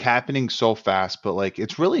like happening so fast, but like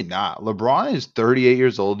it's really not. LeBron is 38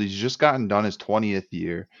 years old. He's just gotten done his 20th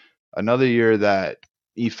year, another year that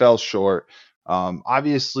he fell short.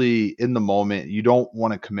 Obviously, in the moment, you don't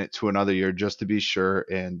want to commit to another year just to be sure.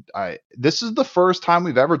 And this is the first time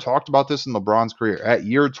we've ever talked about this in LeBron's career. At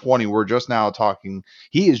year 20, we're just now talking.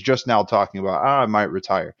 He is just now talking about, I might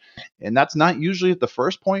retire, and that's not usually at the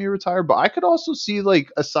first point you retire. But I could also see like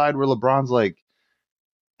a side where LeBron's like,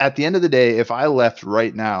 at the end of the day, if I left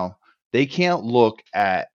right now, they can't look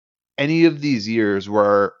at any of these years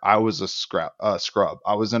where I was a scrub.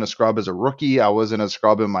 I was in a scrub as a rookie. I was in a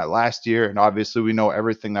scrub in my last year, and obviously we know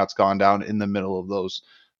everything that's gone down in the middle of those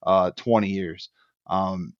 20 years.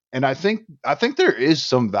 And I think there is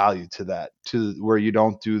some value to that, to where you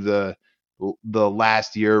don't do the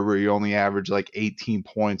last year where you only average like 18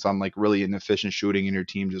 points on like really inefficient shooting and your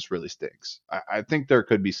team just really stinks. I think there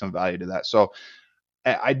could be some value to that. So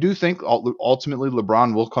I do think ultimately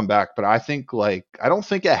LeBron will come back, but I think like I don't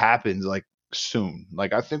think it happens like soon.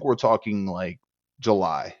 Like I think we're talking like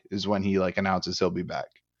July is when he like announces he'll be back.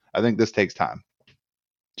 I think this takes time.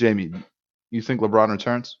 Jamie, you think LeBron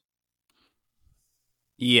returns?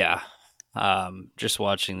 Yeah. Just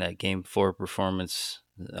watching that game 4 performance,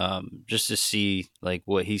 just to see like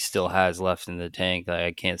what he still has left in the tank. Like,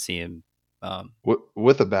 I can't see him.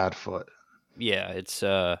 With a bad foot. Yeah, it's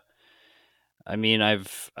I mean,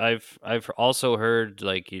 I've also heard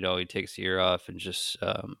like, you know, he takes a year off and just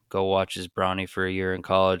go watch his brownie for a year in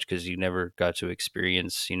college because he never got to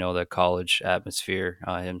experience, you know, the college atmosphere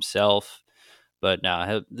himself. But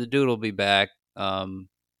now the dude will be back. You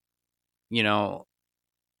know,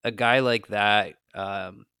 a guy like that,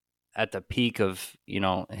 at the peak of, you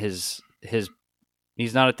know, his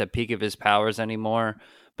he's not at the peak of his powers anymore,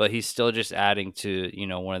 but he's still just adding to, you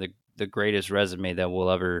know, one of the greatest resume that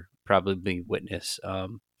we'll ever probably witness,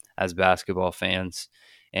 as basketball fans.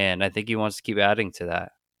 And I think he wants to keep adding to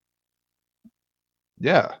that.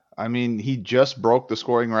 Yeah. I mean, he just broke the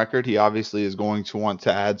scoring record. He obviously is going to want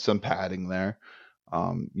to add some padding there.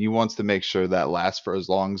 He wants to make sure that lasts for as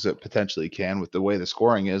long as it potentially can with the way the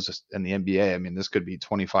scoring is in the NBA. I mean, this could be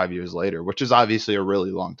 25 years later, which is obviously a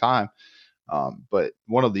really long time. But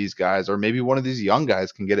one of these guys, or maybe one of these young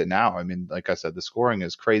guys, can get it now. I mean, like I said, the scoring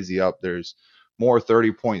is crazy up. There's more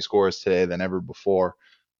 30-point scores today than ever before.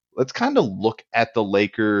 Let's kind of look at the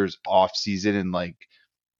Lakers offseason and like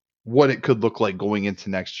what it could look like going into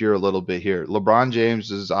next year a little bit here. LeBron James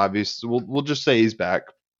is obvious. We'll just say he's back.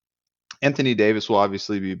 Anthony Davis will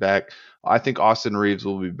obviously be back. I think Austin Reeves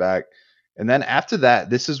will be back. And then after that,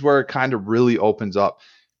 this is where it kind of really opens up.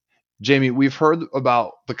 Jamie, we've heard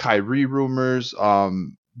about the Kyrie rumors.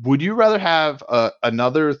 Would you rather have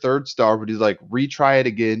another third star? Would you like retry it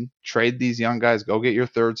again, trade these young guys, go get your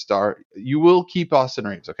third star? You will keep Austin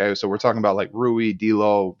Reeves, okay? So we're talking about like Rui,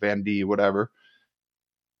 D'Lo, Van D, whatever.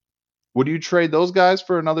 Would you trade those guys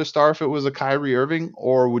for another star if it was a Kyrie Irving,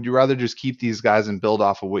 or would you rather just keep these guys and build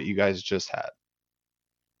off of what you guys just had?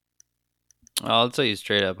 I'll tell you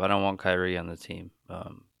straight up, I don't want Kyrie on the team.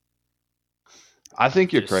 I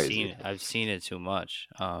think you're Just crazy. I've seen it too much.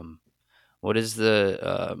 What is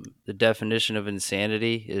the definition of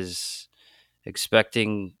insanity? Is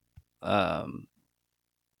expecting. What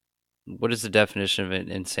is the definition of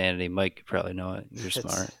insanity? Mike, you probably know it. You're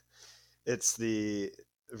smart. It's the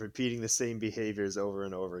repeating the same behaviors over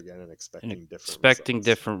and over again and expecting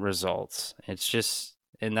different results. It's just,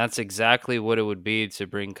 and that's exactly what it would be to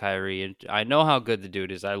bring Kyrie in. I know how good the dude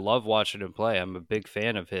is. I love watching him play. I'm a big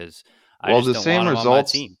fan of his. I Well, just don't want him on my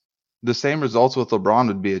team. the same results with LeBron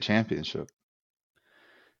would be a championship.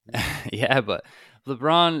 Yeah, but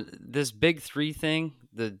LeBron, this big three thing,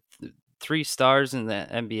 the 3 stars in the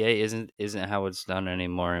NBA isn't how it's done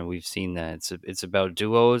anymore, and we've seen that. It's about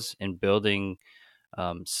duos and building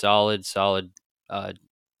solid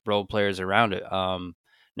role players around it.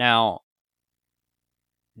 Now,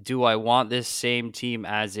 do I want this same team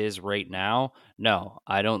as is right now? No,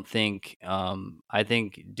 I don't think. I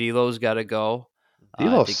think D'Lo's got to go. I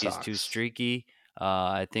D'Lo think he's too sucks. streaky.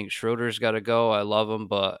 I think Schroeder's got to go. I love him,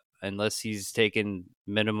 but unless he's taking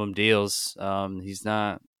minimum deals, he's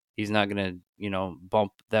not. He's not gonna, you know,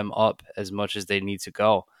 bump them up as much as they need to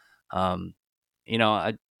go. You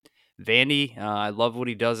know, Vandy, I love what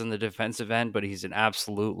he does in the defensive end, but he's an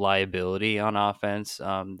absolute liability on offense.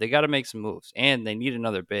 They got to make some moves, and they need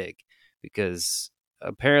another big because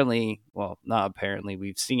apparently, well, not apparently,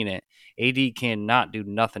 we've seen it. AD cannot do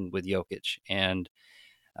nothing with Jokic, and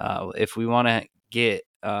if we want to get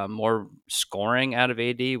more scoring out of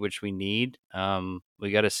AD, which we need, we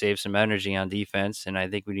got to save some energy on defense, and I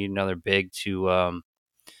think we need another big to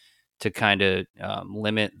kind of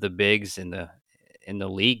limit the bigs in the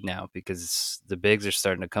league now, because the bigs are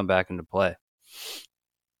starting to come back into play.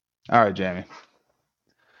 All right, Jamie.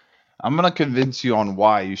 I'm gonna convince you on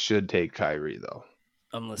why you should take Kyrie though.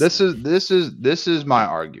 I'm listening. This is my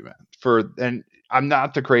argument for, and I'm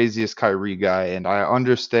not the craziest Kyrie guy, and I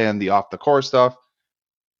understand the off the court stuff.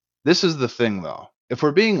 This is the thing though. If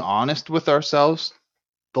we're being honest with ourselves,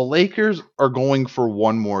 the Lakers are going for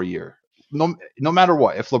one more year. No matter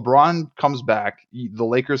what. If LeBron comes back, the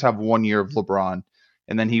Lakers have 1 year of LeBron,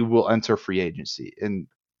 and then he will enter free agency. And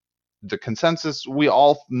the consensus, we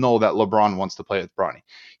all know that LeBron wants to play with Bronny.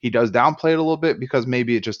 He does downplay it a little bit because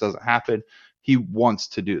maybe it just doesn't happen. He wants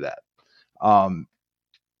to do that.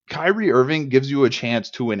 Kyrie Irving gives you a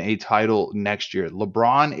chance to win a title next year.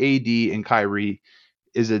 LeBron, AD, and Kyrie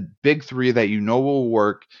is a big three that will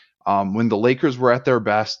work. When the Lakers were at their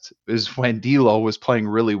best is when D'Lo was playing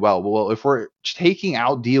really well. Well, if we're taking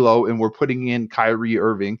out D'Lo and we're putting in Kyrie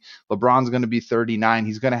Irving, LeBron's going to be 39.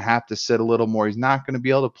 He's going to have to sit a little more. He's not going to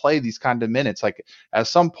be able to play these kind of minutes. Like at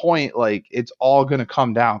some point, like it's all going to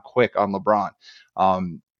come down quick on LeBron.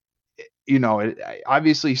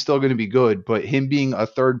 Obviously he's still going to be good, but him being a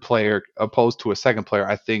third player opposed to a second player,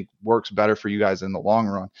 I think works better for you guys in the long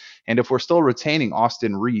run. And if we're still retaining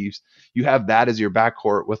Austin Reeves, you have that as your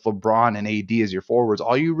backcourt with LeBron and AD as your forwards.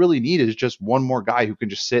 All you really need is just one more guy who can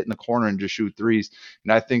just sit in the corner and just shoot threes.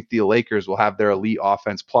 And I think the Lakers will have their elite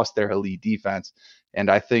offense plus their elite defense. And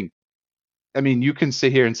you can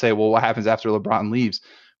sit here and say, well, what happens after LeBron leaves?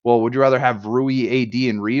 Well, would you rather have Rui, AD,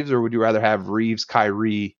 and Reeves, or would you rather have Reeves,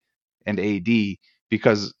 Kyrie, and AD?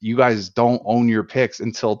 Because you guys don't own your picks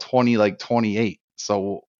until 28.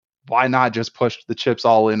 So why not just push the chips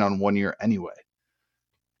all in on 1 year anyway?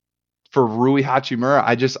 For Rui Hachimura,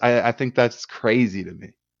 I think that's crazy to me.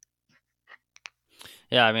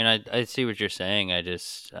 Yeah, I mean, I see what you're saying.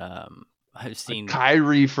 I've seen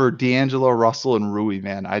Kyrie for D'Angelo Russell and Rui,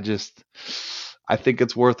 man. I think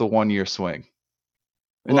it's worth a 1 year swing.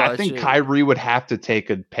 And I think Kyrie would have to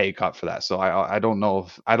take a pay cut for that. So I don't know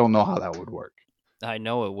how that would work. I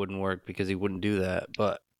know it wouldn't work because he wouldn't do that.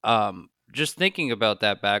 But just thinking about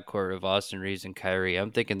that backcourt of Austin Reeves and Kyrie,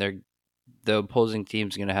 I'm thinking the opposing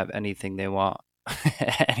team's going to have anything they want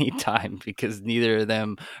anytime because neither of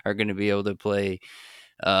them are going to be able to play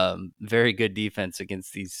very good defense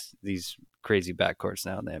against these crazy backcourts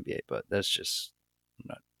now in the NBA. But that's just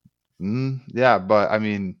not. Yeah, but I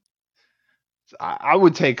mean, I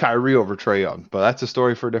would take Kyrie over Trae Young, but that's a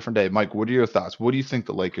story for a different day. Mike, what are your thoughts? What do you think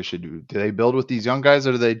the Lakers should do? Do they build with these young guys,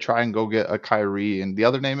 or do they try and go get a Kyrie? And the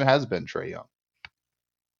other name has been Trae Young.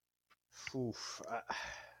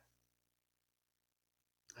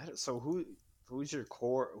 So who's your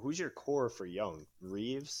core? Who's your core for Young?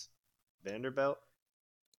 Reeves, Vanderbilt.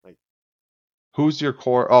 Who's your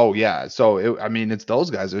core? Oh yeah, so it's those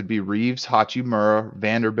guys. It would be Reeves, Hachimura,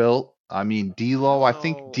 Vanderbilt. I mean, D'Lo. I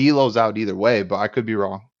think D'Lo's out either way, but I could be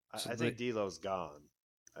wrong. I think D'Lo's gone.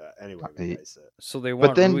 Anyway, we face it. So they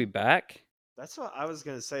want Rui back? That's what I was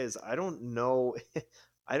gonna say. Is I don't know.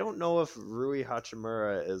 I don't know if Rui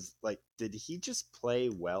Hachimura is did he just play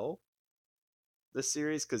well this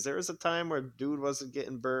series? Because there was a time where dude wasn't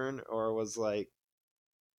getting burned or was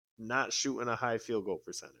not shooting a high field goal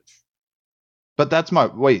percentage. But that's my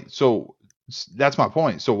point. So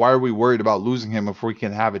why are we worried about losing him if we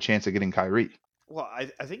can have a chance of getting Kyrie? Well, I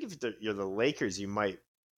think if you're the Lakers, you might.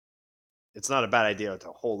 It's not a bad idea to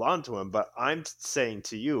hold on to him, but I'm saying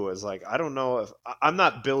to you is I don't know if I'm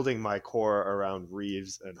not building my core around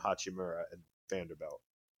Reeves and Hachimura and Vanderbilt.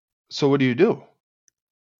 So what do you do?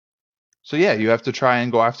 So yeah, you have to try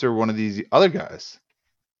and go after one of these other guys.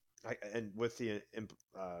 And with the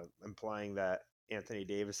implying that Anthony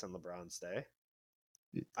Davis and LeBron stay.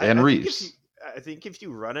 And Reeves. I think if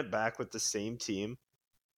you run it back with the same team,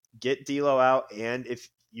 get D'Lo out, and if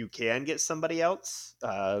you can get somebody else,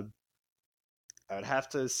 I would have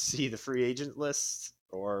to see the free agent list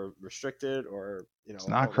or restricted or It's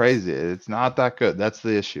not crazy. It's not that good. That's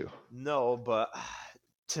the issue. No, but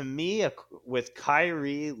to me, with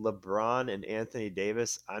Kyrie, LeBron, and Anthony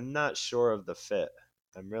Davis, I'm not sure of the fit.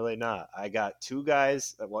 I'm really not. I got two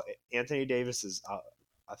guys. Well, Anthony Davis is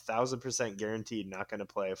 1,000% guaranteed not going to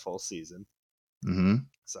play a full season. Mm-hmm.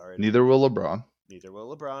 Sorry. Neither will LeBron.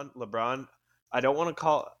 LeBron. I don't want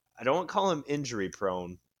to call him injury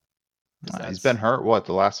prone. He's been hurt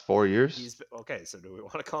the last 4 years. Okay. So do we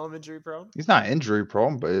want to call him injury prone? He's not injury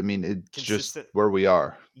prone, but I mean it's consistent, just where we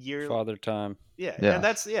are. Father time. Yeah, and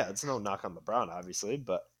it's no knock on LeBron, obviously,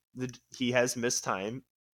 but he has missed time,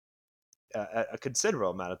 a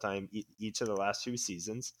considerable amount of time each of the last 2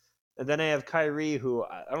 seasons. And then I have Kyrie, who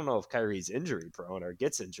I don't know if Kyrie's injury prone or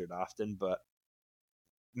gets injured often, but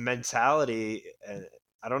mentality,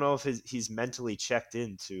 I don't know if he's mentally checked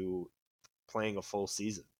into playing a full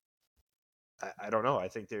season. I don't know. I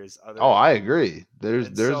think there's other. Oh, I agree. There's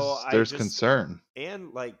concern.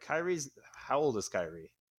 And Kyrie's, how old is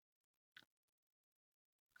Kyrie?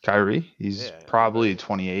 He's probably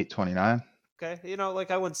 28, 29. Okay,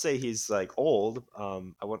 I wouldn't say he's old. I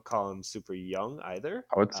wouldn't call him super young either.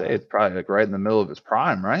 I would say it's probably right in the middle of his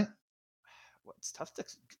prime, right? Well, it's tough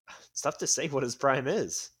to say what his prime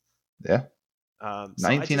is. Yeah.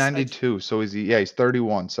 1992. So he's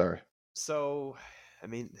 31. Sorry. So, I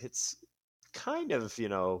mean, it's kind of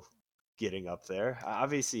getting up there.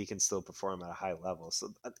 Obviously, he can still perform at a high level.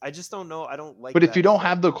 So I just don't know. I don't like. But if you that don't fit.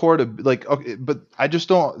 have the core to like, okay, but I just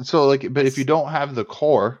don't. So like, but if you don't have the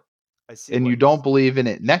core I see and what you don't believe in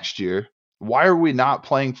it next year, why are we not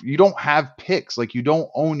playing? You don't have picks. Like you don't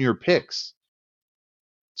own your picks.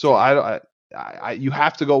 So you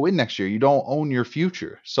have to go win next year. You don't own your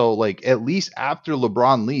future. So like at least after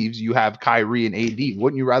LeBron leaves, you have Kyrie and AD.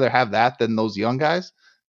 Wouldn't you rather have that than those young guys?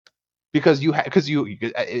 Because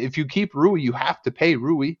if you keep Rui, you have to pay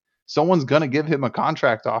Rui. Someone's gonna give him a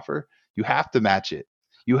contract offer. You have to match it.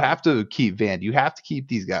 You have to keep Van. You have to keep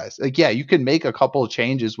these guys. Like, yeah, you can make a couple of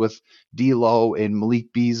changes with D'Lo and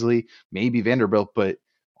Malik Beasley, maybe Vanderbilt, but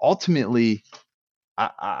ultimately,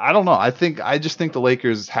 I don't know. I just think the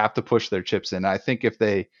Lakers have to push their chips in. I think if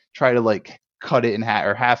they try to like cut it in half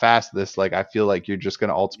or half-ass this, like I feel like you're just going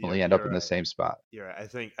to ultimately end up in the same spot. You're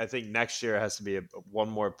right. I think next year has to be one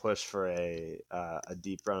more push for a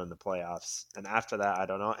deep run in the playoffs, and after that, I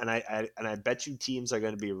don't know. And I bet you teams are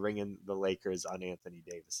going to be ringing the Lakers on Anthony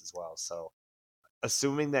Davis as well. So,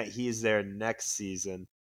 assuming that he's there next season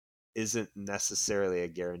isn't necessarily a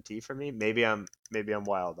guarantee for me. Maybe I'm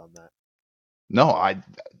wild on that. No,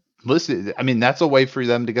 listen. I mean, that's a way for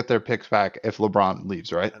them to get their picks back if LeBron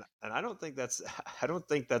leaves, right? And I don't think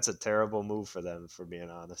that's a terrible move for them, for being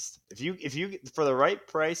honest. If you for the right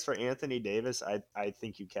price for Anthony Davis, I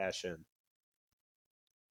think you cash in.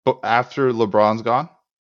 But after LeBron's gone,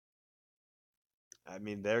 I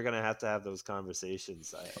mean, they're gonna have those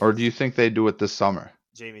conversations. or do you think they do it this summer?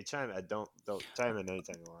 Jamie, chime. Don't chime in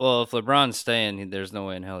anytime you want. Well, if LeBron's staying, there's no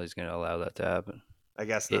way in hell he's going to allow that to happen. I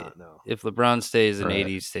guess not. No. If LeBron stays and Right.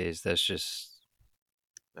 AD stays, that's just.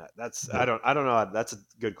 I don't know. That's a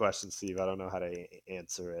good question, Steve. I don't know how to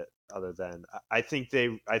answer it other than I think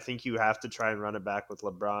you have to try and run it back with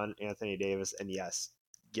LeBron, Anthony Davis, and yes,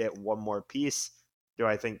 get one more piece. Do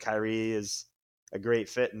I think Kyrie is a great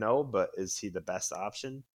fit? No, but is he the best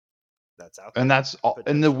option that's out there? And that's all.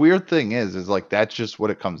 And the weird thing is like that's just what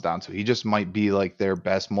it comes down to. He just might be like their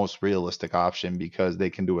best, most realistic option because they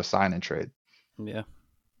can do a sign and trade. Yeah.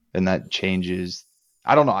 And that changes.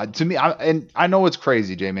 I don't know. To me, I know it's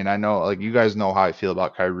crazy, Jamie, and I know like you guys know how I feel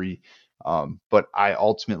about Kyrie. But I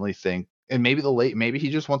ultimately think, and maybe he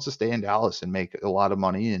just wants to stay in Dallas and make a lot of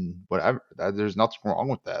money and whatever. There's nothing wrong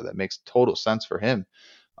with that. That makes total sense for him.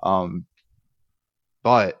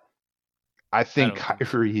 But I think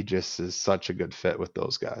Kyrie just is such a good fit with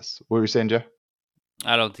those guys. What were you saying, Jeff?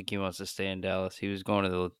 I don't think he wants to stay in Dallas. He was going to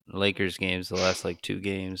the Lakers games the last like 2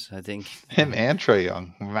 games, I think. Him and Trae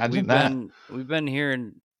Young. Imagine that. We've been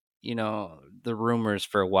hearing, the rumors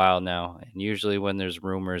for a while now, and usually when there's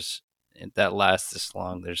rumors that last this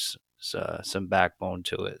long, there's some backbone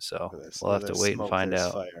to it. So we'll have to wait and find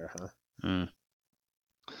out. Fire, huh?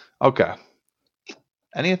 Okay.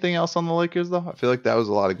 Anything else on the Lakers though? I feel like that was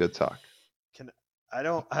a lot of good talk. I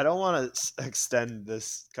don't want to extend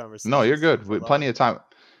this conversation. No, you're good. With plenty of time.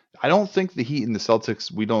 I don't think the Heat and the Celtics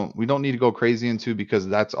we don't need to go crazy into because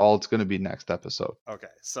that's all it's going to be next episode. Okay.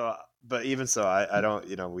 So, but even so, I don't.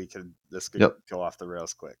 This could go off the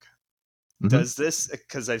rails quick. Mm-hmm. Does this,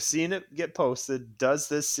 because I've seen it get posted, does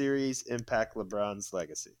this series impact LeBron's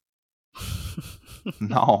legacy?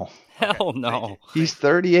 No. Hell no. He's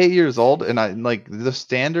 38 years old, and I like the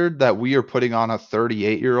standard that we are putting on a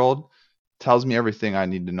 38-year-old tells me everything I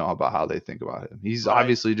need to know about how they think about him. He's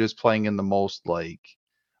obviously just playing in the most like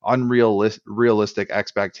unrealistic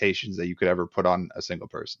expectations that you could ever put on a single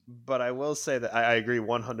person. But I will say that I agree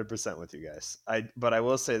 100% with you guys. But I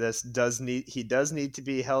will say this he does need to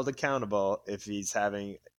be held accountable if he's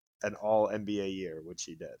having an all NBA year, which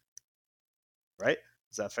he did. Right?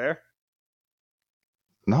 Is that fair?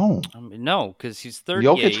 No. No, because he's 38.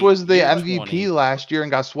 Jokic was the MVP 20. Last year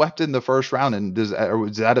and got swept in the first round. And does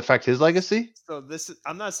that affect his legacy? So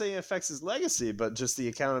I'm not saying it affects his legacy, but just the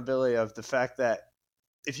accountability of the fact that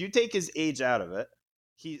if you take his age out of it,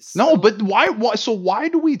 but why? So why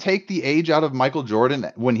do we take the age out of Michael Jordan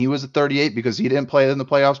when he was at 38 because he didn't play in the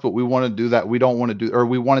playoffs? But we want to do that. We don't want to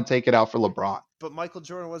we want to take it out for LeBron. But Michael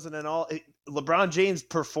Jordan wasn't LeBron James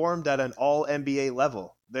performed at an all NBA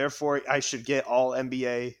level. Therefore, I should get all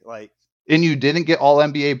NBA And you didn't get all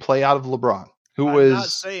NBA play out of LeBron, I'm not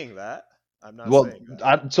saying that. I'm not saying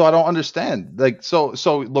that. So I don't understand. So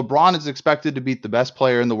LeBron is expected to beat the best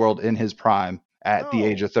player in the world in his prime at the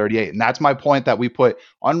age of 38. And that's my point, that we put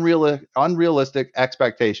unrealistic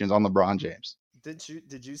expectations on LeBron James.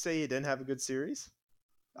 Did you say he didn't have a good series?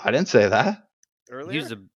 I didn't say that. Earlier?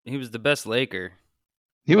 He was the best Laker.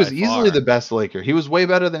 He was easily the best Laker. He was way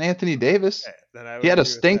better than Anthony Davis. Okay, he had a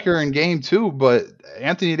stinker in game 2, but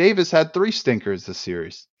Anthony Davis had 3 stinkers this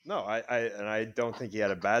series. No, I don't think he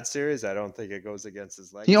had a bad series. I don't think it goes against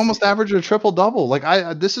his legacy. He almost averaged a triple double. Like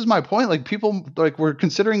this is my point. Like people like we're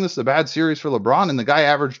considering this a bad series for LeBron, and the guy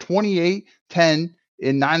averaged 28, 10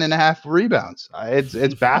 in 9.5 rebounds.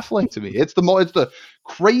 It's baffling to me. It's the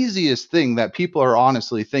craziest thing that people are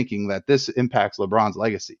honestly thinking that this impacts LeBron's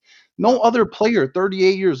legacy. No other player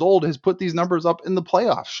 38 years old has put these numbers up in the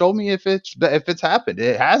playoffs. Show me if it's happened.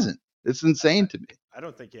 It hasn't. It's insane to me. I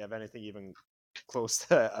don't think you have anything even close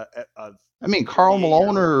to I mean, Karl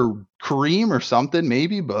Malone or Kareem or something,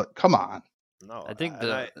 maybe, but come on. No, I think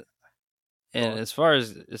and as far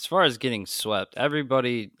as getting swept,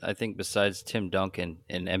 everybody I think besides Tim Duncan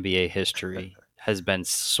in NBA history has been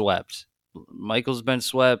swept. Michael's been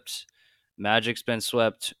swept. Magic's been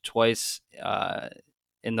swept twice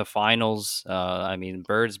in the finals. I mean,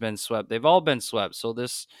 Bird's been swept. They've all been swept. So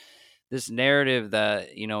this narrative that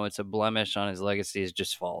it's a blemish on his legacy is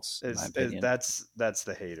just false. In my opinion. That's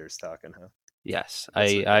the haters talking, huh? Yes,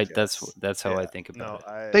 that's how I think about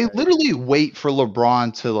it. They literally wait for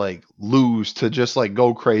LeBron to like lose to just like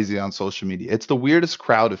go crazy on social media. It's the weirdest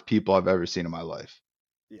crowd of people I've ever seen in my life.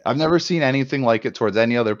 Yeah. I've never seen anything like it towards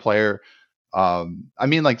any other player. I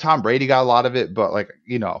mean, like Tom Brady got a lot of it, but like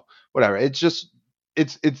whatever.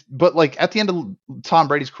 But like at the end of Tom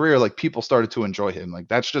Brady's career, like people started to enjoy him. Like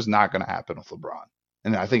that's just not going to happen with LeBron,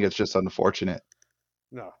 and I think it's just unfortunate.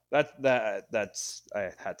 No, that's I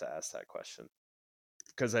had to ask that question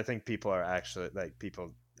because I think people are actually like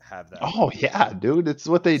people have that. Oh yeah, dude, it's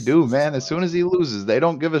what they do, man. As soon as he loses, they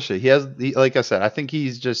don't give a shit. He like I said, I think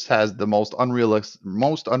he's just has the most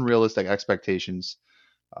unrealistic expectations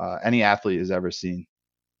any athlete has ever seen.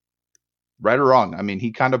 Right or wrong, I mean,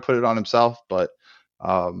 he kind of put it on himself, but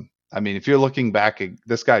I mean, if you're looking back at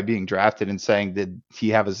this guy being drafted and saying, did he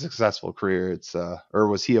have a successful career? It's or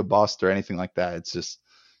was he a bust or anything like that? It's just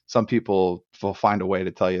some people will find a way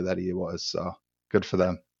to tell you that he was. So good for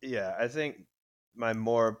them. Yeah, I think my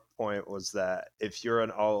more point was that if you're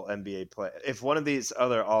an all NBA player, if one of these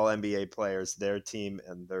other all NBA players, their team,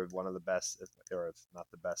 and they're one of the best, or if not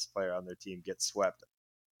the best player on their team, gets swept,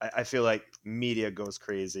 I feel like media goes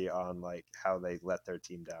crazy on like how they let their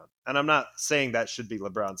team down. And I'm not saying that should be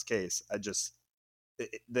LeBron's case. I just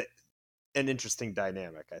an interesting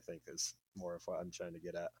dynamic, I think, is more of what I'm trying to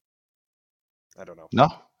get at. I don't know. No,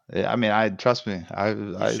 I mean, trust me.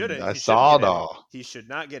 I saw it all. He should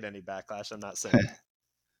not get any backlash. I'm not saying.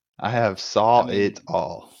 I have saw it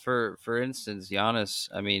all. For instance, Giannis.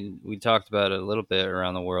 I mean, we talked about it a little bit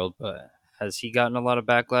around the world, but has he gotten a lot of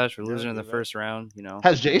backlash for losing in the first round?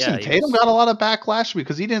 Has Jason Tatum got a lot of backlash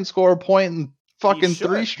because he didn't score a point in fucking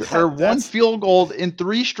one field goal in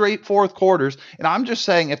 3 straight fourth quarters? And I'm just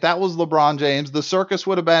saying, if that was LeBron James, the circus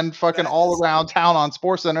would have been fucking all around town on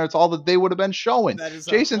SportsCenter. It's all that they would have been showing.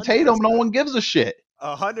 Jason Tatum, no one gives a shit.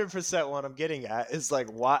 100%. What I'm getting at is like,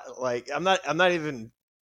 why? Like, I'm not even.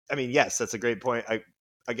 I mean, yes, that's a great point.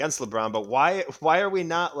 Against LeBron, but why are we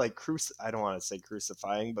not like I don't want to say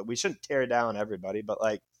crucifying, but we shouldn't tear down everybody. But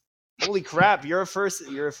like, holy crap, you're a first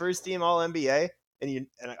team All NBA,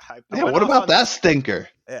 what about that stinker?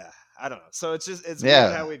 Yeah, I don't know. So it's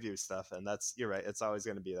weird how we view stuff, and you're right. It's always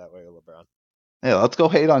going to be that way with LeBron. Yeah, let's go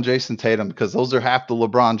hate on Jason Tatum because those are half the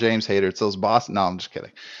LeBron James haters. Those Boston. No, I'm just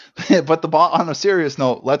kidding. But on a serious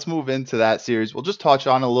note, let's move into that series. We'll just touch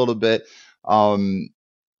on a little bit.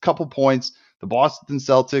 Couple points. The Boston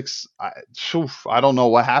Celtics, I don't know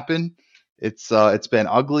what happened. It's been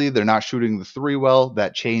ugly. They're not shooting the 3 well.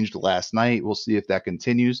 That changed last night. We'll see if that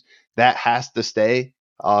continues. That has to stay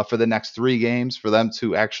for the next 3 games for them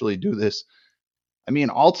to actually do this. I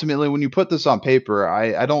mean, ultimately, when you put this on paper,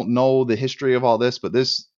 I don't know the history of all this, but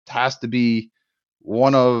this has to be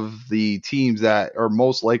one of the teams that are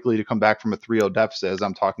most likely to come back from a 3-0 deficit, as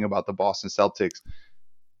I'm talking about the Boston Celtics.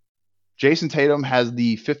 Jason Tatum has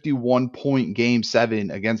the 51-point Game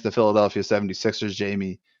 7 against the Philadelphia 76ers,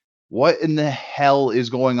 Jamie. What in the hell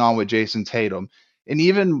is going on with Jason Tatum? And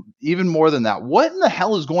even more than that, what in the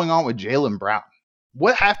hell is going on with Jaylen Brown?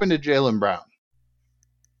 What happened to Jaylen Brown?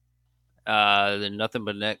 The Nothing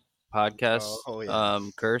But Net podcast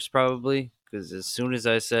curse, probably. Because as soon as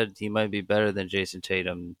I said he might be better than Jason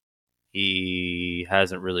Tatum, he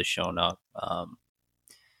hasn't really shown up.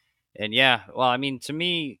 And yeah, well, I mean, to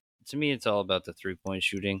me, it's all about the 3-point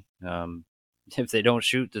shooting. If they don't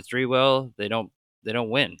shoot the 3 well, they don't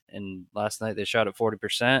win. And last night they shot at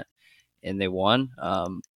 40% and they won.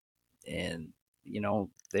 And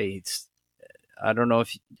I don't know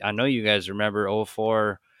I know you guys remember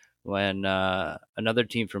 2004 when another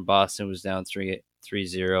team from Boston was down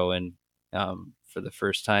 3-0 and for the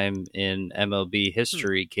first time in MLB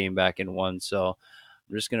history came back and won. So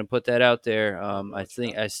just gonna put that out there.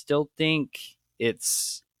 Shot. I still think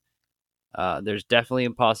it's there's definitely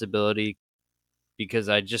a possibility because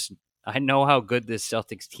I know how good this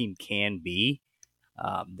Celtics team can be.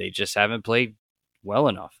 They just haven't played well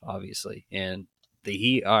enough, obviously, and the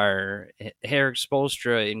Heat are Eric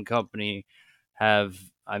Spoelstra and company have,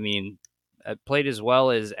 I mean, played as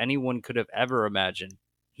well as anyone could have ever imagined,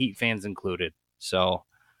 Heat fans included. So,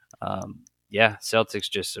 yeah,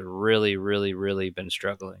 Celtics just really, really, really been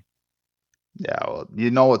struggling. Yeah, well,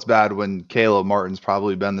 you know what's bad when Caleb Martin's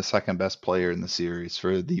probably been the second best player in the series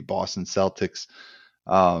for the Boston Celtics.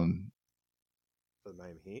 Um, For the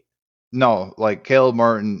Miami Heat. no, like Caleb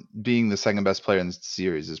Martin being the second best player in the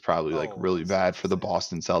series is probably like Oh, really I see what bad you're for the saying.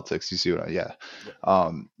 Boston Celtics. You see what yeah.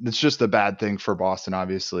 Yeah. It's just a bad thing for Boston,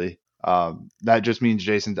 obviously. That just means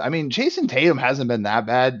Jason Tatum hasn't been that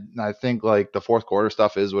bad. I think like the fourth quarter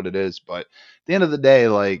stuff is what it is, but at the end of the day,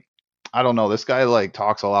 like I don't know, this guy like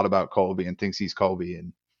talks a lot about Kobe and thinks he's Kobe,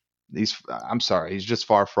 and I'm sorry, he's just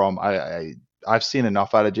far from. I've seen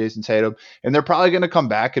enough out of Jason Tatum, and they're probably going to come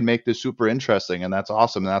back and make this super interesting, and that's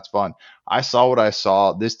awesome and that's fun. I saw what I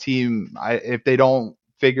saw. This team, if they don't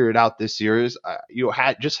figure it out this series,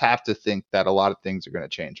 just have to think that a lot of things are going to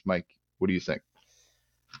change. Mike, what do you think?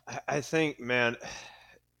 I think, man,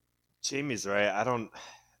 Jamie's right. I don't.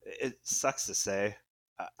 It sucks to say.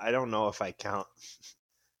 I don't know if I count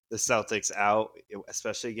the Celtics out,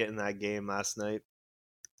 especially getting that game last night.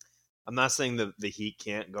 I'm not saying the Heat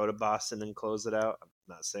can't go to Boston and close it out. I'm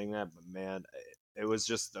not saying that, but man, it was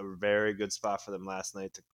just a very good spot for them last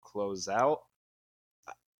night to close out.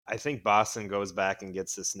 I think Boston goes back and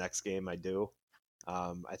gets this next game. I do.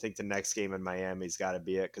 I think the next game in Miami's got to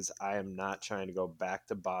be it because I am not trying to go back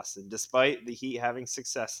to Boston, despite the Heat having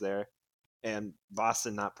success there and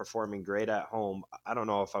Boston not performing great at home. I don't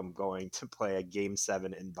know if I'm going to play a Game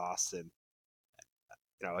 7 in Boston,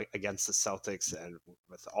 against the Celtics and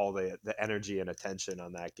with all the energy and attention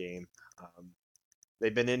on that game.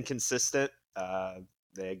 They've been inconsistent.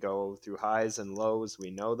 They go through highs and lows.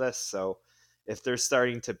 We know this. So if they're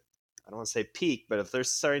starting to, I don't want to say peak, but if they're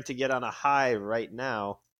starting to get on a high right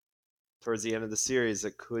now towards the end of the series,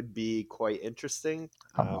 it could be quite interesting.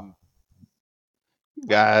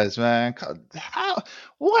 Guys, man, how?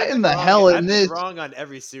 What I've in been the wrong. hell in I've been this? wrong on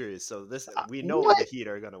every series, so we know the What? Heat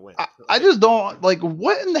are going to win. I just don't like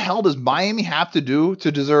what in the hell does Miami have to do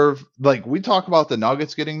to deserve, like, we talk about the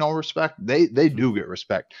Nuggets getting no respect. They do get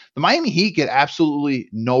respect. The Miami Heat get absolutely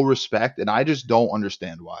no respect, and I just don't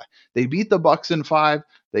understand why. They beat the Bucks in 5.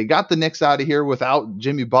 They got the Knicks out of here without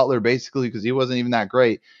Jimmy Butler basically because he wasn't even that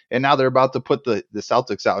great. And now they're about to put the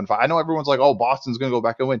Celtics out in 5. I know everyone's like, "Oh, Boston's going to go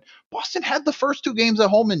back and win." Boston had the first 2 games at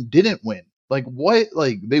home and didn't win. Like what?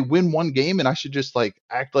 Like they win one game and I should just like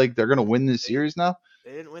act like they're going to win this series now?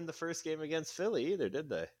 They didn't win the first game against Philly either, did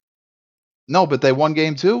they? No, but they won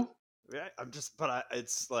game 2. Yeah,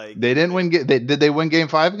 it's like They didn't win. Did they win game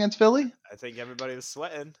 5 against Philly? I think everybody was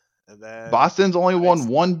sweating, and then Boston's only won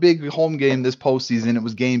one big home game this postseason. It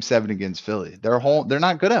was game 7 against Philly. They're home. They're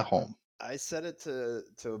not good at home. I said it to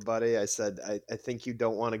a buddy. I said I think you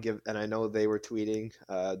don't want to give, and I know they were tweeting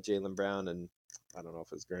Jaylen Brown and I don't know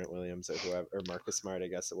if it was Grant Williams or whoever or Marcus Smart. I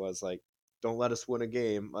guess it was like, don't let us win a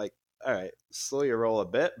game. Like, all right, slow your roll a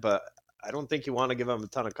bit, but I don't think you want to give them a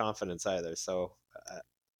ton of confidence either. So,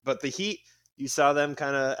 but the Heat, you saw them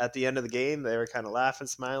kind of at the end of the game. They were kind of laughing,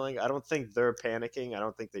 smiling. I don't think they're panicking. I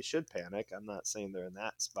don't think they should panic. I'm not saying they're in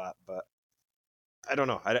that spot, but I don't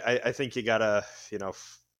know. I think you gotta, you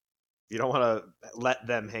don't want to let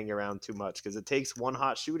them hang around too much because it takes one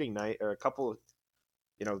hot shooting night or a couple of,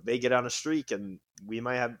 they get on a streak and we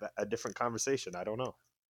might have a different conversation. I don't know.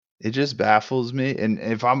 It just baffles me. And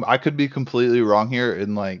I could be completely wrong here.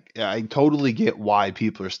 And like, I totally get why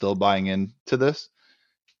people are still buying into this.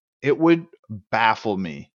 It would baffle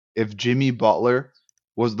me if Jimmy Butler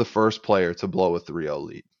was the first player to blow a 3-0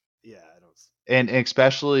 lead. Yeah, I don't. And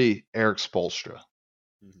especially Eric Spoelstra.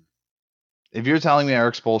 Mm-hmm. If you're telling me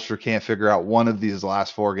Eric Spoelstra can't figure out one of these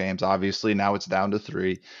last 4 games, obviously now it's down to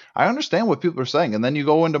 3. I understand what people are saying. And then you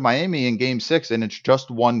go into Miami in game 6 and it's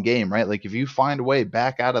just one game, right? Like if you find a way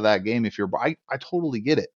back out of that game, I totally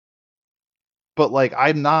get it. But like,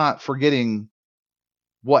 I'm not forgetting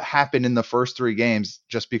what happened in the first 3 games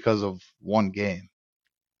just because of one game.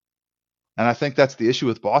 And I think that's the issue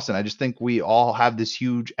with Boston. I just think we all have this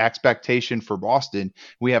huge expectation for Boston.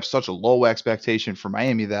 We have such a low expectation for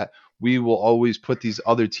Miami that we will always put these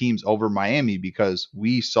other teams over Miami because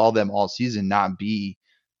we saw them all season not be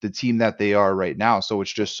the team that they are right now. So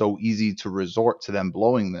it's just so easy to resort to them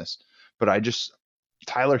blowing this. But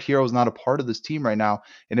Tyler Hero's not a part of this team right now,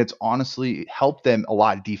 and it's honestly helped them a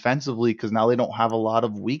lot defensively because now they don't have a lot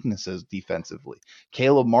of weaknesses defensively.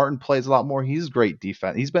 Caleb Martin plays a lot more. He's great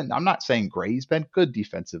defense. I'm not saying great, he's been good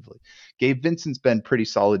defensively. Gabe Vincent's been pretty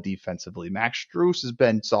solid defensively. Max Strus has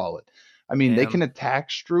been solid. I mean, they can attack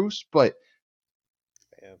Strus, but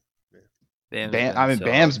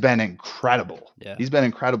Bam's been incredible. Yeah. He's been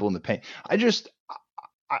incredible in the paint. I just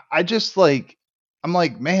like, I'm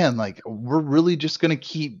like, man, like, we're really just gonna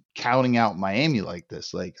keep counting out Miami like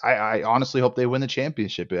this. Like, I honestly hope they win the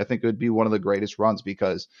championship. I think it would be one of the greatest runs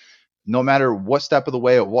because no matter what step of the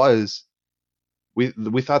way it was,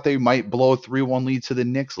 we thought they might blow a 3-1 lead to the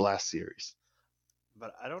Knicks last series.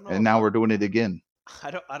 But I don't know. And now we're doing it again.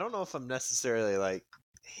 I don't know if I'm necessarily like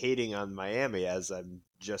hating on Miami as I'm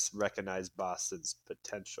just recognize Boston's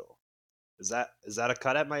potential. Is that a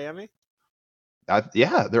cut at Miami?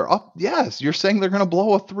 Yeah, they're up. Yes, you're saying they're going to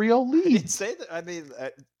blow a 3-0 lead. I didn't say that. I mean,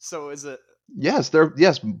 so is it? Yes,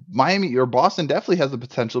 Miami or Boston definitely has the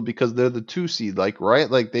potential because they're the 2 seed, like, right?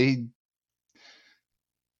 Like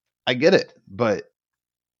I get it, but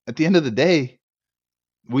at the end of the day,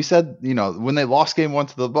 we said, when they lost game 1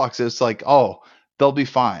 to the Bucks, it's like, oh, they'll be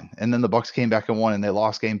fine. And then the Bucks came back and won, and they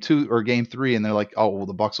lost game 2 or game 3, and they're like, oh, well,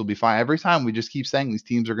 the Bucks will be fine. Every time we just keep saying these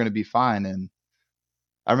teams are going to be fine, and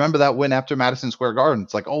I remember that win after Madison Square Garden.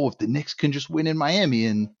 It's like, oh, if the Knicks can just win in Miami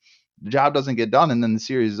and the job doesn't get done, and then the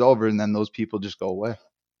series is over, and then those people just go away.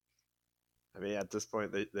 I mean, at this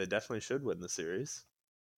point, they definitely should win the series,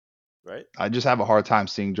 right? I just have a hard time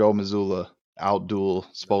seeing Joe Mazzulla outduel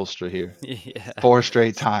Spoelstra here. Yeah. 4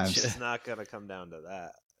 straight times. It's not going to come down to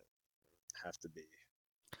that. Have to be.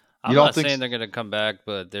 I'm not saying they're going to come back,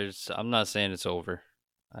 but I'm not saying it's over.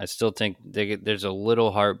 I still think there's a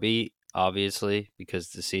little heartbeat, obviously, because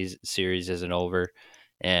the series isn't over.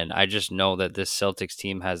 And I just know that this Celtics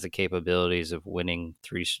team has the capabilities of winning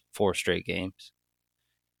 4 straight games.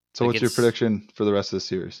 So what's your prediction for the rest of the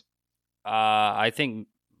series? I think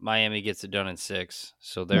Miami gets it done in 6.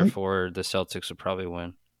 So therefore, the Celtics will probably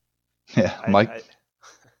win. Yeah, Mike?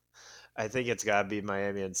 I think it's got to be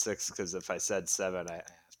Miami in 6 because if I said 7, I have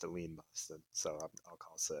to lean Boston. So I'll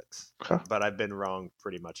call 6. Okay. But I've been wrong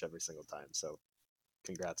pretty much every single time. So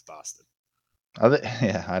congrats, Boston.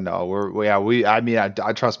 Yeah, I know.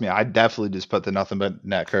 I trust me. I definitely just put the nothing but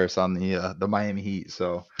net curse on the Miami Heat.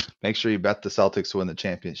 So make sure you bet the Celtics to win the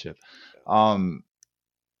championship. I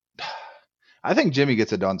think Jimmy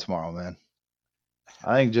gets it done tomorrow, man.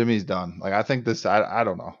 I think Jimmy's done. Like, I think this. I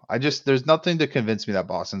don't know. There's nothing to convince me that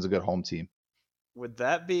Boston's a good home team. Would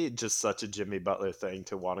that be just such a Jimmy Butler thing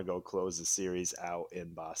to want to go close the series out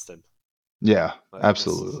in Boston? Yeah,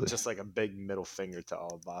 absolutely. Just like a big middle finger to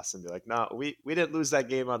all of Boston. Be like, no, we didn't lose that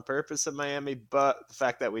game on purpose in Miami, but the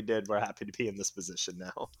fact that we did, we're happy to be in this position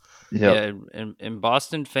now. Yep. Yeah, and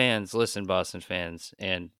Boston fans, listen, Boston fans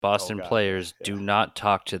and Boston players, do not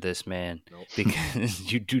talk to this man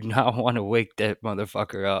because you do not want to wake that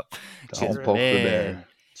motherfucker up. Don't poke the bear.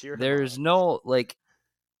 There's no, like,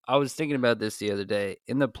 I was thinking about this the other day.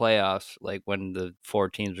 In the playoffs, like when the 4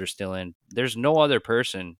 teams are still in, there's no other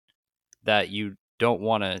person that you don't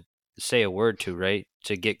want to say a word to, right,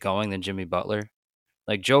 to get going than Jimmy Butler.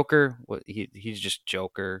 Like Joker, he's just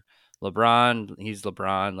Joker. LeBron, he's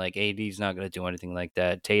LeBron. Like AD's not going to do anything like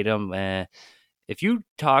that. Tatum, if you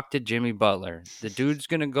talk to Jimmy Butler, the dude's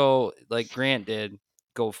going to go, like Grant did,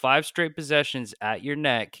 go 5 straight possessions at your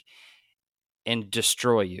neck and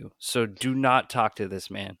destroy you. So do not talk to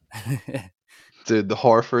this man. Dude, the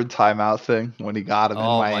Horford timeout thing when he got him in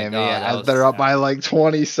Miami as they're up by like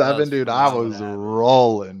 27, dude. I was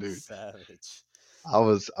rolling, dude. Savage. I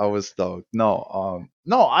was stoked. No,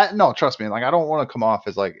 trust me. Like, I don't want to come off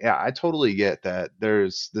as like, yeah, I totally get that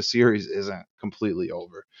the series isn't completely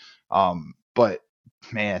over. But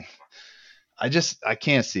man, I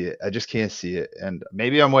can't see it. I just can't see it. And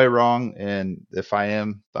maybe I'm way wrong. And if I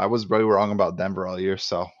am, I was really wrong about Denver all year.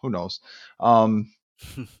 So who knows?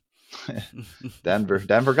 Denver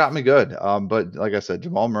got me good. But like I said,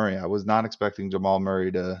 Jamal Murray, I was not expecting Jamal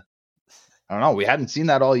Murray to, I don't know. We hadn't seen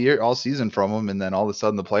that all season from him. And then all of a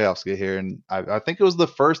sudden the playoffs get here. And I think it was the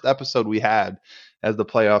first episode we had as the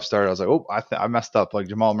playoffs started. I was like, oh, I messed up. Like,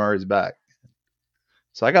 Jamal Murray's back.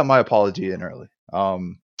 So I got my apology in early.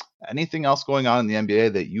 Anything else going on in the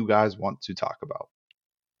NBA that you guys want to talk about?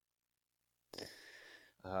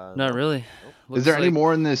 Not really. Nope. Is there any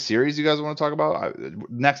more in this series you guys want to talk about?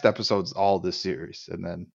 Next episode's all this series, and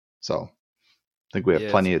then I think we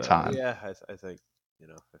have plenty of time. Yeah, I think if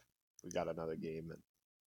we got another game and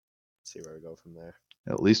see where we go from there.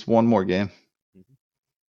 At least one more game. Mm-hmm.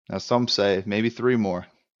 Now some say maybe 3 more.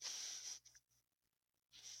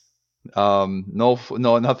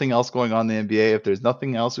 Nothing else going on in the NBA. If there's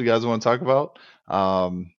nothing else you guys want to talk about,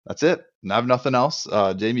 that's it. I have nothing else.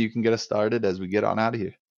 Jamie, you can get us started as we get on out of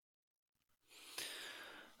here.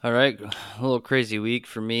 All right, a little crazy week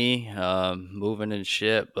for me, moving and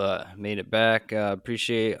shit, but made it back.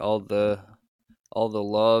 Appreciate all the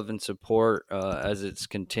love and support as it's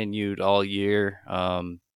continued all year.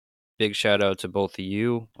 Big shout out to both of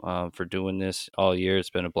you for doing this all year. It's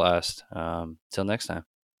been a blast. Till next time.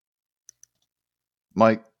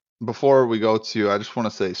 Mike, before we go to, I just want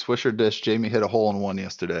to say, Swisher Dish, Jamie hit a hole in one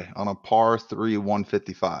yesterday on a par 3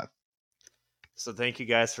 155. So thank you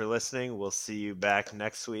guys for listening. We'll see you back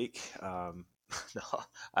next week. No,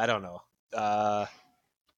 I don't know.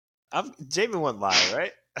 Jamie won't lie,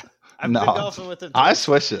 right? I've been golfing with him. I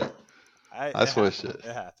swish it. I swish it. It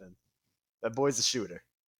happened. That boy's a shooter.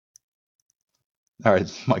 All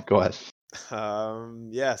right, Mike, go ahead.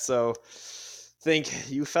 Yeah, so thank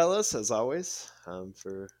you fellas, as always,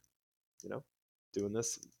 for, doing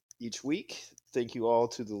this each week. Thank you all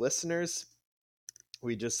to the listeners.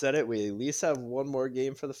 We just said it. We at least have one more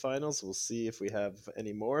game for the finals. We'll see if we have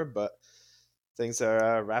any more, but things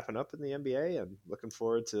are wrapping up in the NBA. I'm looking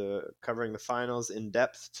forward to covering the finals in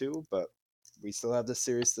depth too, but we still have this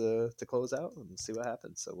series to close out and see what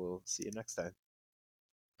happens. So we'll see you next time.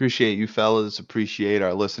 Appreciate you fellas. Appreciate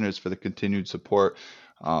our listeners for the continued support.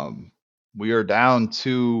 We are down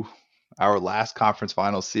to our last conference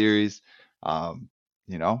final series.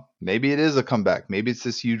 Maybe it is a comeback. Maybe it's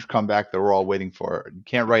this huge comeback that we're all waiting for. You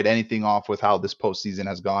can't write anything off with how this postseason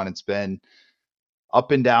has gone. It's been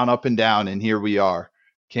up and down, and here we are.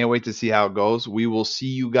 Can't wait to see how it goes. We will see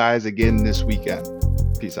you guys again this weekend.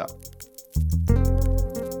 Peace out.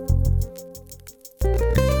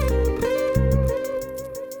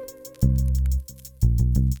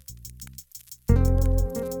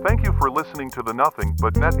 Thank you for listening to the Nothing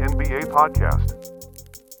But Net NBA podcast.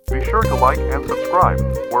 Be sure to like and subscribe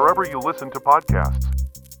wherever you listen to podcasts.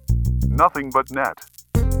 Nothing But Net.